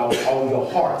Lord thy God with all your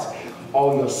heart,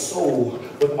 all your soul,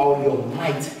 with all your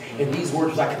might. And these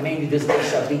words I command you this day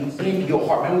shall be in your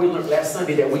heart." Remember we learned last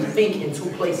Sunday that we think in two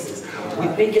places. We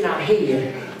think in our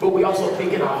head, but we also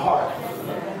think in our heart.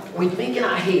 We think in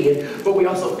our head, but we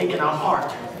also think in our heart.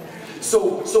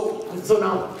 So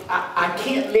now I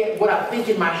can't let what I think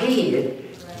in my head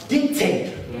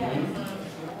dictate.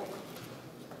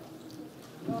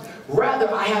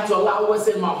 Rather, I have to allow what's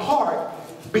in my heart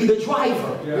be the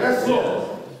driver. Yes, Lord.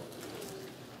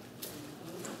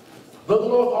 Love the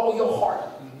Lord with all your heart,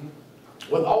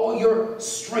 with all your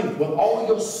strength, with all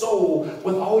your soul,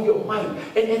 with all your might.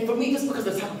 And for me, just because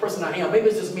of the type of person I am, maybe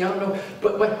it's just me, I don't know,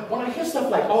 but when I hear stuff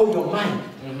like all your might,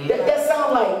 that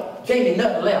sounds like Jamie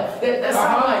nothing left. That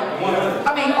sounds like,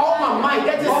 I mean, all my might,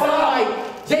 that just sounds like,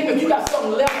 Jamie, if you got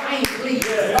something left, I ain't pleased.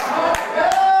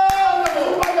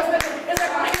 It's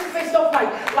like I hear say stuff like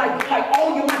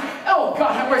all your might. Oh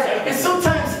God, have mercy. And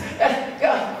sometimes,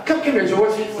 come here,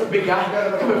 George. It's a big guy.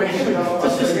 Come here, man.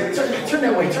 Just turn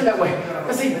that way. Turn that way.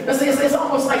 Let's see. It's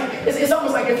almost like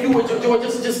if you were George.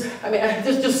 Just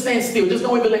stand still. Just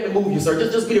don't even let me move you, sir.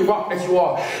 Just be the rock that you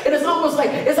are. And it's almost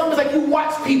like you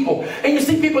watch people and you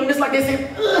see people and it's like they say,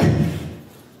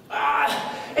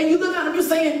 and you look at them, you're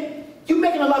saying, you're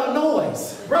making a lot of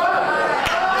noise. Right.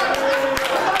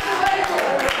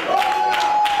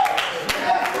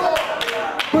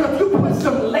 But if you put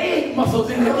some leg muscles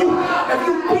in, if you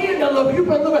bend a little bit, you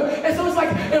put a little bit,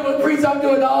 preach, I'm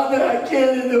doing all that I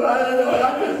can to do. I don't know.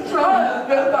 I'm just trying as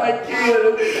best I can.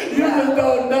 You just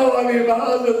don't know. I mean, my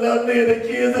husband left me and the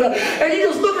kids. And you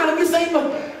just look at him and say,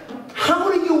 but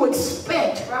how do you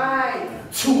expect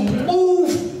to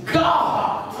move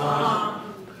God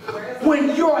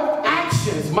when your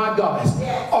actions, my God,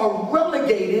 are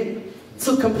relegated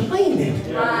to complaining?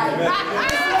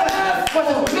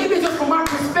 But maybe it's just from my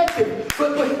perspective.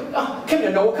 But come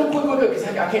here, Noah, come quick, because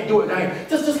I can't do it.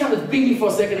 Just kind of beat me for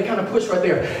a second and kind of push right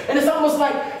there. And it's almost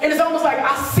like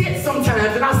I sit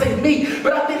sometimes and I say me,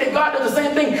 but I think that God does the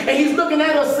same thing, and He's looking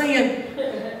at us saying,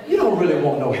 you don't really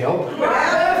want no help.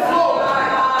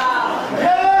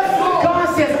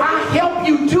 God says, I help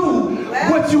you do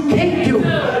what you can't do.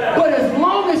 But as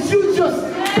long as you just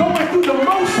going through the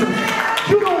motions,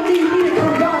 you don't need me to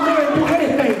come down there and do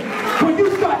anything. When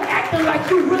you start acting like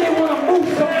you really want to move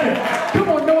something, come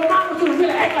on, no, I want you to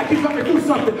really act like you're trying to do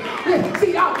something.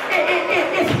 See,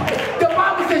 the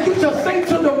Bible says you shall say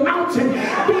to the mountain,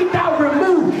 be thou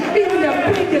removed, even the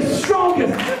biggest,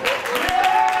 strongest.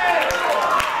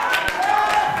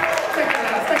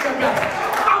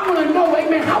 I want to know,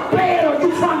 amen, how bad are you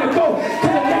trying to go to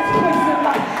the next place in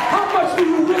life? How much do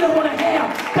you really want to have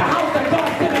the house that God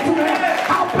said that you have?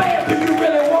 How bad do you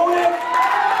really want it?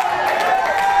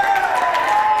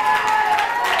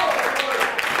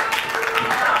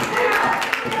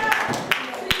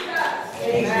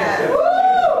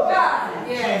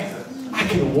 I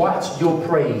can watch your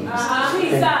praise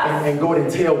and go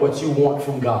and tell what you want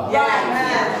from God.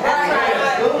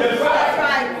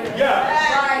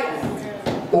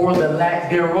 Or the lack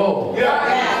thereof.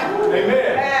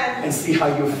 Amen. And see how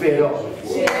you're fed up.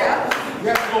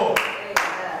 Yes, Lord.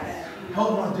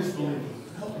 Help my disbelief.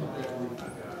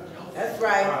 That's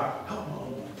right.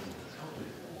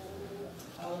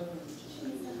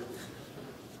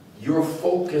 Your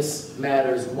focus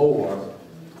matters more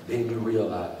than you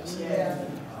realize.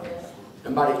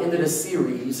 And by the end of the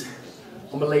series,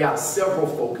 I'm going to lay out several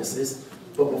focuses.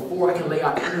 But before I can lay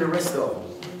out any of the rest of them,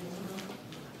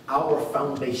 our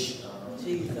foundation.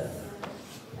 Jesus.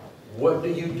 What do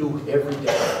you do every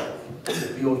day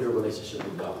to build your relationship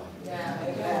with God?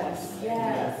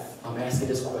 Yes. I'm asking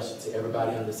this question to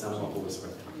everybody under the sound of my voice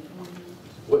right now.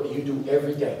 What do you do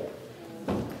every day?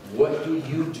 What do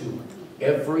you do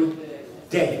every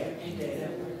day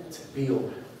to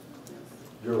build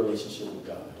your relationship with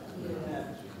God?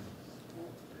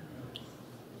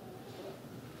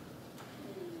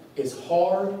 It's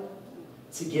hard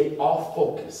to get off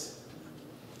focus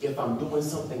if I'm doing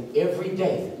something every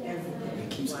day that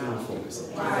keeps me on focus.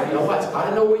 Now watch,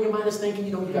 I know where your mind is thinking.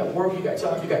 You know, you got work, you got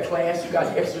job, you got class, you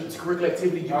got extracurricular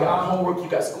activity, you got homework, you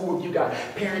got schoolwork, you got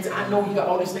parents. I know you got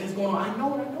all these things going on. I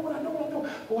know.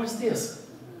 But watch this.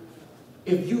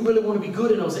 If you really want to be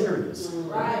good in those areas,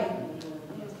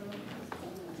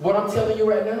 what I'm telling you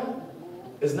right now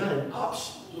is not an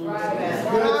option. That's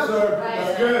good, sir.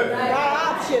 That's good. Not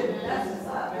option.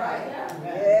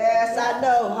 Yes, I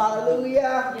know.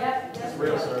 Hallelujah. That's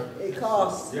real, sir. It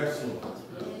costs. Yes, Lord.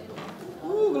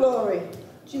 Ooh, glory.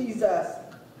 Jesus.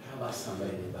 How about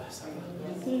somebody? I'm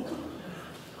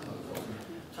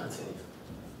trying to tell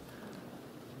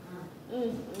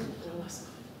you.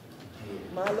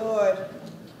 My Lord.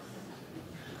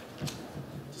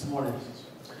 This morning,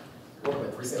 woke up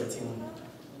at 3:17.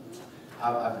 I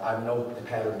know the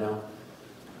pattern now.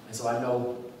 And so I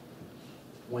know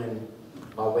when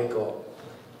my wake up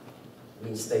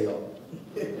means stay up.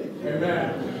 Amen.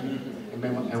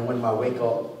 And when my wake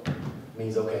up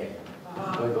means, okay,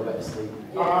 go and go back to sleep.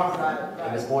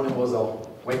 And this morning was a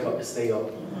wake up to stay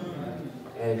up.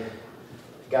 And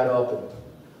got up and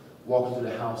walking through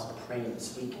the house, praying and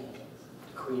speaking,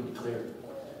 decreeing, declaring.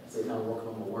 Said, now I'm working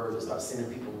on my word and start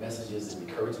sending people messages and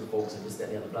encouraging folks and this, that,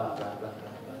 and the other, blah, blah, blah, blah.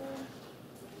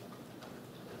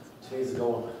 2 days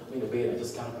ago, I'm in the bed, I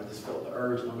just got up, I just felt the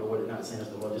urge, I don't know what it not saying is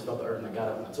the Lord, I just felt the urge, and I got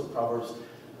up, and I took Proverbs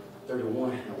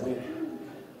 31, and I went,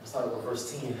 I started with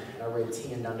verse 10, and I read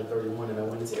 10 down to 31, and I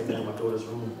went into every one of my daughter's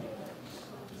room,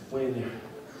 went in there,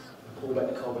 I pulled back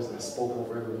the covers, and I spoke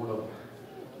over every one of them,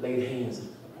 laid hands, and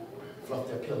fluffed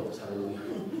their pillows, hallelujah,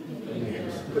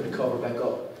 amen, put the cover back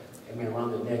up, amen,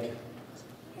 around the neck,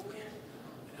 amen,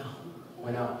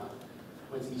 went out,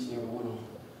 went to each and every one of them.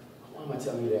 Why am I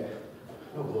telling you that?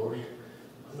 No glory.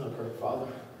 I'm not a perfect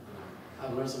father.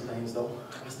 I've learned some things though.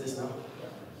 What's this now?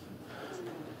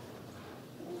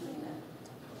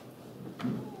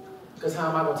 Because how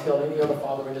am I going to tell any other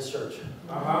father in this church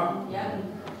about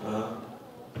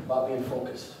being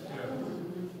focused?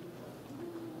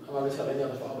 How am I going to tell any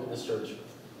other father in this church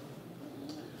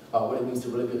about what it means to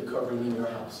really be the covering in your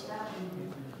house?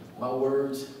 My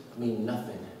words mean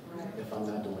nothing if I'm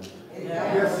not doing it.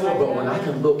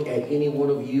 can look at any one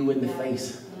of you in the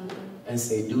face and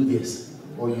say, do this,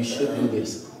 or you should do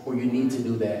this, or you need to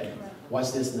do that.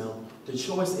 Watch this now. The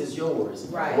choice is yours.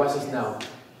 Right. Watch this now.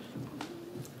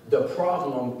 The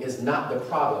problem is not the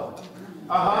product.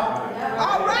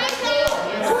 All right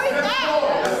now. Tweet that.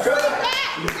 That's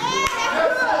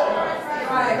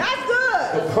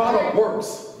good. The product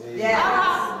works.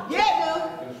 Yeah.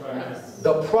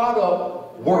 The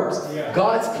product works.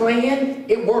 God's plan,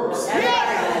 it works.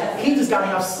 Yes. He just got to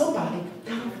have somebody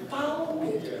that'll follow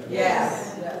it.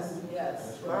 Yes.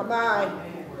 My mind.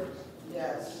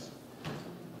 Yes.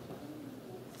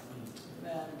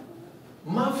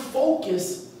 My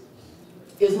focus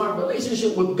is my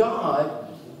relationship with God,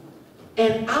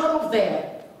 and out of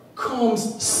that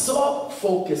comes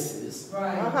sub-focuses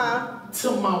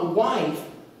to my wife,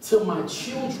 to my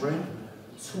children,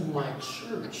 to my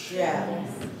church. Yeah.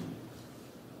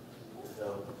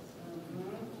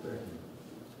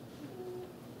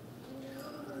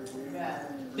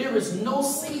 There is no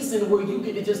season where you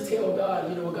get to just tell God,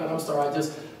 you know what, God, I'm sorry, I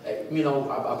just, you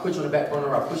know, I put you on the back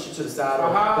burner, I push you to the side,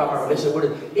 or God, my relationship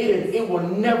with it will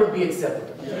never be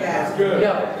acceptable. Yeah. That's good.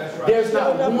 Never. That's right. There's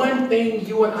not one thing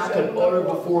you and I can utter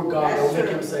before God that will make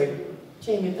him say,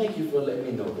 Jamie, thank you for letting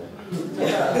me know that.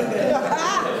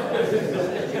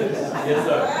 Yes,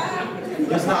 sir.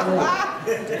 There's not one.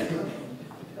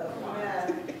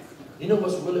 You know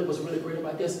what's really great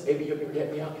about this? Maybe you can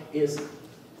help me out. Is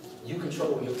you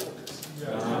control your focus.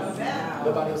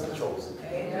 Nobody else controls it.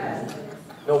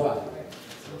 Nobody.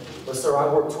 But sir,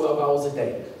 I work 12 hours a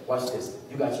day. Watch this.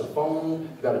 You got your phone,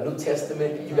 you got a New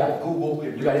Testament, you got Google,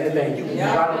 you got anything. You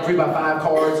write on 3x5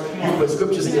 cards, you put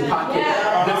scriptures in your pocket.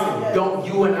 Listen, don't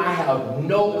you and I have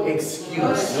no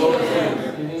excuse.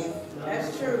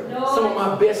 That's true. Some of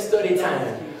my best study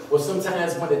time was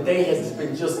sometimes when the day has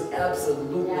been just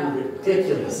absolutely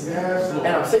ridiculous. And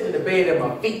I'm sitting in the bed and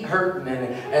my feet hurting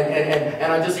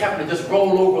and I just happen to just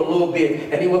roll over a little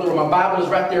bit. And then whether my Bible is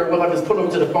right there, well, I just put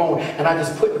over to the phone and I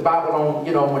just put the Bible on,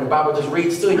 you know, when the Bible just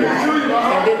reads to you.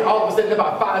 And then all of a sudden, in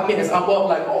about 5 minutes, I'm up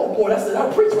like, oh boy, that's it. I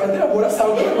preach right there, boy. That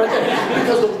sounds good right there.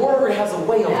 Because the word has a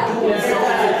way of doing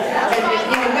something. And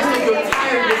in the midst of your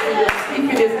tiredness and your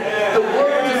sleepiness, the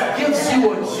word just gives you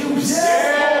a juice.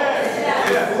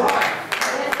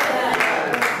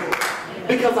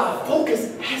 Because our focus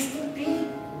has to be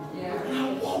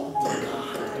I walk with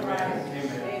God.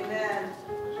 Amen.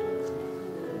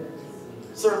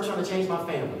 Sir, I'm trying to change my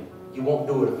family. You won't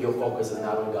do it if your focus is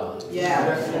not on God. Yeah.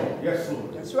 Yes, Lord. Yes,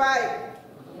 Lord. That's right.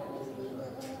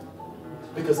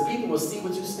 Because people will see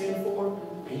what you stand for,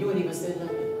 and you ain't even said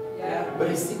nothing. Yeah. But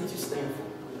they see what you stand for.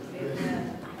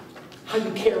 Amen. How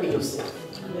you carry yourself.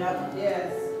 Yep.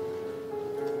 Yes.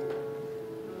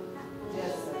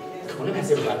 Yes, sir. Yes. Come on, let me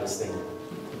ask everybody this thing.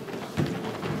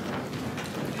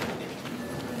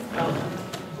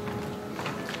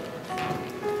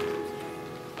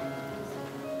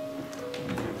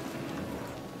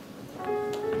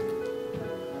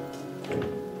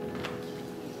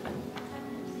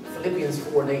 Philippians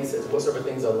 4:8 says, whatsoever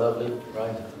things are lovely,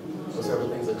 right? Whatsoever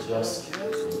things are just,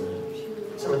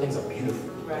 whatsoever things are beautiful,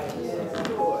 Right. Yes.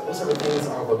 whatsoever things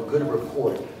are of a good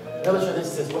report. Another translation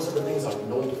says, whatsoever things are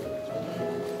noble.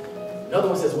 Another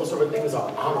one says, whatsoever things are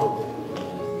honorable.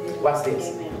 Watch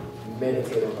this.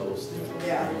 Meditate on those things.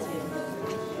 Yeah.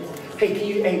 Hey, can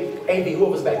you, AV,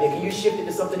 whoever's back there, can you shift it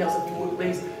to something else if you would,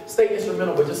 please? Stay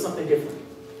instrumental, but just something different.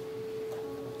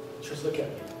 Just look at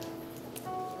me.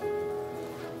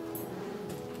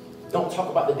 Don't talk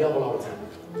about the devil all the time.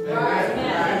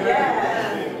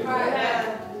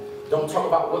 Don't talk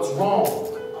about what's wrong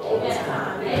all the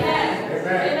time.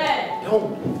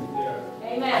 Don't.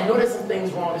 I know there's some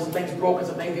things wrong, there's some things broken,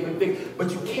 some things even big,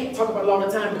 but you can't talk about it all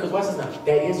the time because watch this now.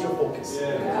 That is your focus.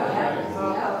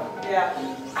 Yeah.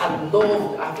 I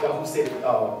love, I forgot who said it, I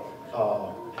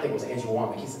think it was Andrew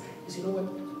Womack. He said, you know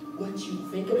what you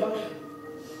think about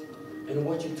and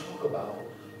what you talk about,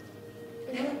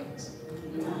 it happens.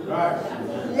 Right.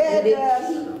 Yeah, it does.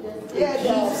 Yeah, it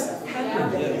does.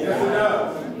 Yes, it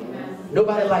does.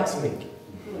 Nobody likes me.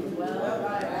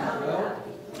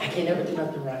 I can't ever do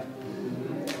nothing right.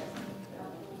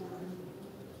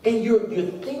 And you're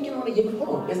thinking on it, hold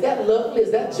on, is that lovely?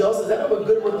 Is that just? Is that of a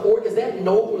good report? Is that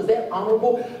noble? Is that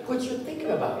honorable? What you're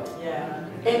thinking about. Yeah.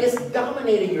 And it's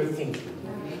dominating your thinking.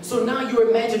 So now your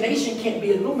imagination can't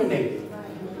be illuminated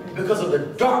because of the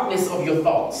darkness of your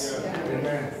thoughts.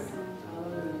 Amen.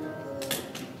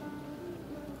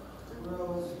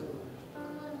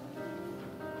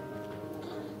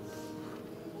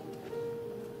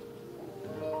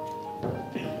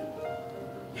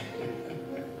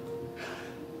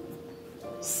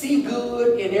 See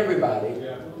good in everybody,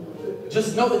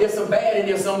 just know that there's some bad in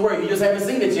there somewhere. You just haven't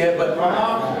seen it yet, but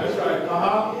That's right.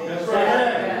 That's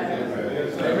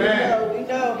right. Amen. We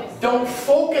know. don't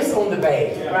focus on the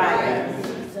bad. Right.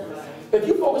 If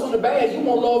you focus on the bad, you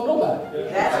won't love nobody.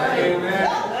 That's right. Amen.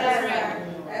 That's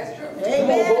right. That's true. You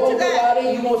won't Amen love to that.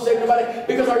 nobody, you won't shake nobody,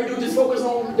 because all you do is just focus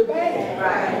on the bad.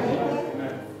 Right.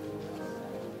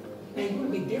 Man, you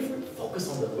want to be different? Focus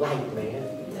on the light, man.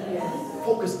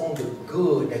 Focus on the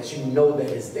good that you know that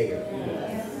is there.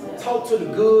 Talk to the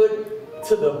good,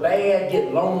 to the bad,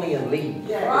 get lonely and leave.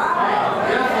 Yes,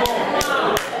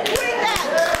 Lord.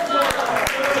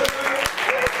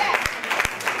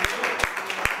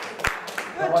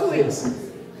 Now watch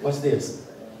this. Watch this.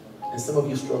 And some of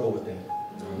you struggle with that.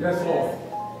 Yes, Lord.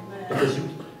 Because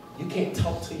you can't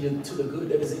talk to the good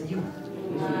that is in you.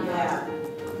 Yeah.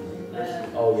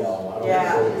 Oh, y'all, I don't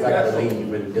Yeah. know, because I gotta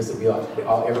leave, and this will be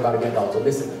all everybody got out. So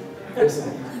listen.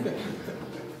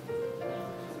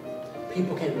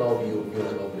 People can't love you if you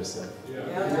don't love yourself.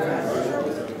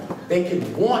 They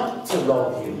can want to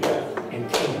love you and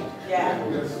can't. Yeah.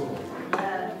 Yes, Lord.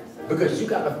 Because you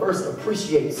gotta first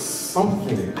appreciate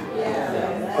something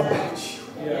Yeah. about you.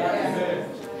 Amen.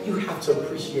 You have to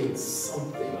appreciate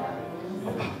something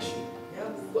about you.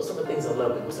 What sort of things are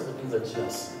lovely? What sort of things are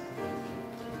just?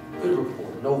 Good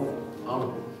report, noble,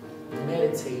 honorable.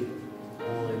 Meditate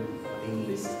on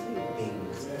these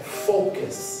things.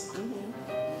 Focus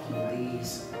on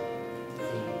these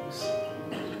things.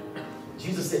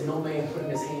 Jesus said, no man putting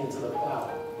his hand to the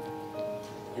plow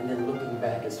and then looking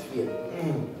back is fit.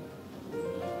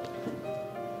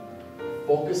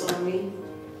 Focus on me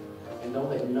and don't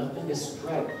let nothing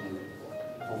distract you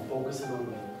from focusing on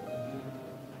me.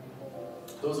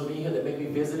 Those of you here that may be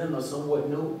visiting or somewhat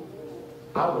new,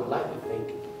 I would like to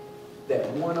think that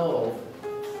one of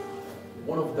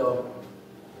the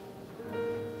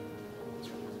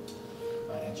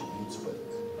not attributes, but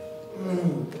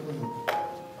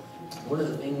one of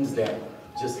the things that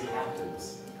just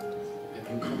happens if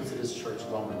you come to this church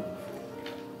long enough.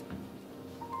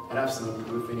 And I've seen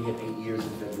people, we're finna hit 8 years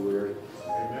in February.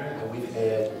 Amen. And we've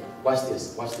had, watch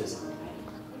this.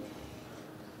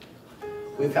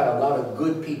 We've had a lot of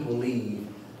good people leave,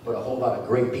 but a whole lot of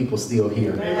great people still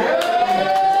here.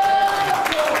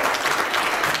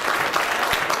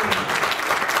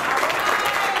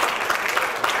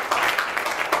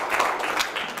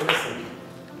 Listen,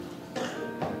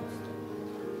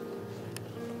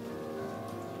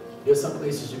 there's some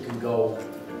places you can go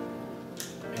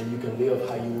and you can live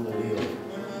how you want to live.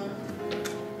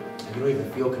 And you don't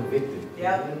even feel convicted.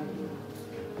 Yep.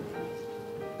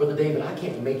 Brother David, I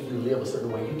can't make you live a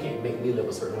certain way. You can't make me live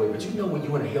a certain way. But you know when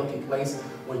you're in a healthy place,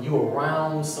 when you're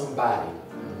around somebody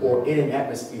or in an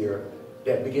atmosphere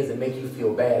that begins to make you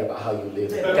feel bad about how you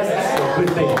live. That's actually a good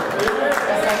thing.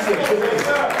 That's actually a good thing.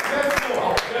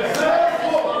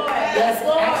 That's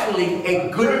actually a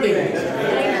good thing.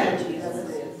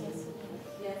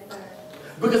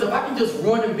 Because if I can just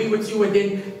run and be with you and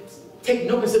then take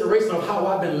no consideration of how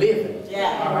I've been living,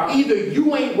 either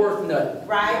you ain't worth nothing.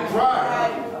 Right.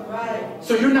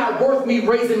 So you're not worth me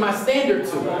raising my standard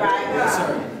to.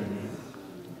 Right.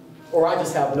 Or I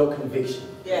just have no conviction.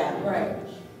 Yeah. Right.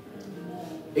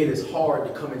 It is hard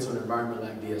to come into an environment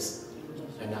like this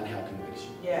and not have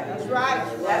conviction. Yeah. That's right.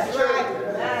 That's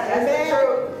right. That's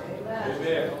true.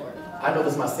 Amen. I know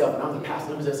this myself, and I'm the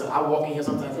pastor. I walk in here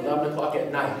sometimes at 11 o'clock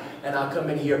at night, and I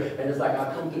come in here, and it's like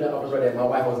I come through that office right there. My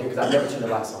wife was there because I never turn the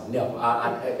lights on. Never.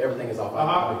 Everything is off.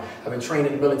 I've been trained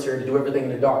in the military to do everything in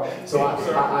the dark. So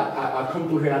I come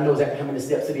through here, and I know exactly how many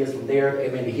steps it is from there,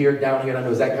 amen, to here, down here, and I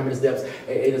know exactly how many steps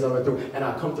it is over through. And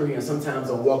I come through here, and sometimes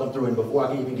I'm walking through, and before I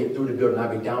can even get through the building, I'll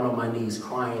be down on my knees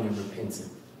crying and repenting.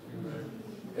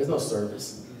 There's no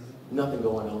service. Nothing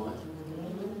going on.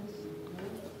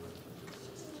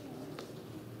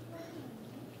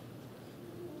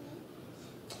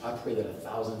 I pray that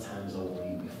 1,000 times over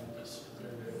you be focused.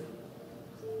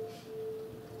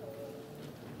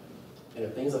 And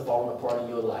if things are falling apart in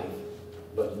your life,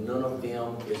 but none of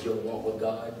them is your walk with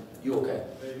God, you okay.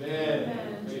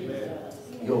 Amen. Amen.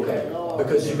 You okay.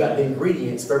 Because you got the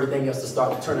ingredients for everything else to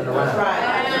start turning around.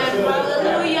 Right.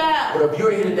 Hallelujah. But if you're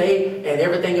here today and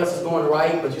everything else is going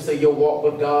right, but you say your walk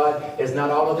with God is not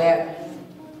all of that,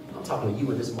 I'm talking to you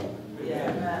in this moment.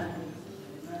 Yeah.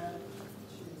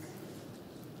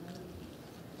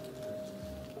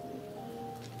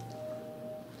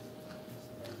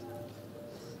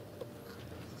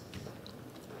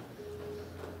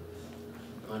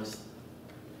 Honest.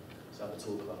 It's after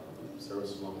 2 o'clock.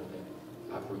 Service is long today.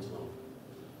 I preach long.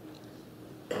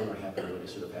 Dinner happened early. It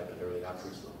should have happened early. I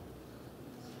preach long.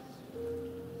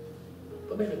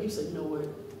 But man, if you say, you know what?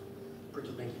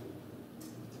 Preacher, thank you.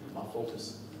 my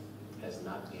focus has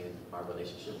not been my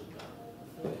relationship with God.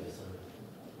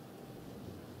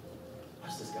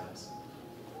 Watch this, guys.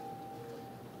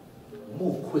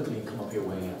 Move quickly and come up here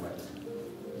where I am right now.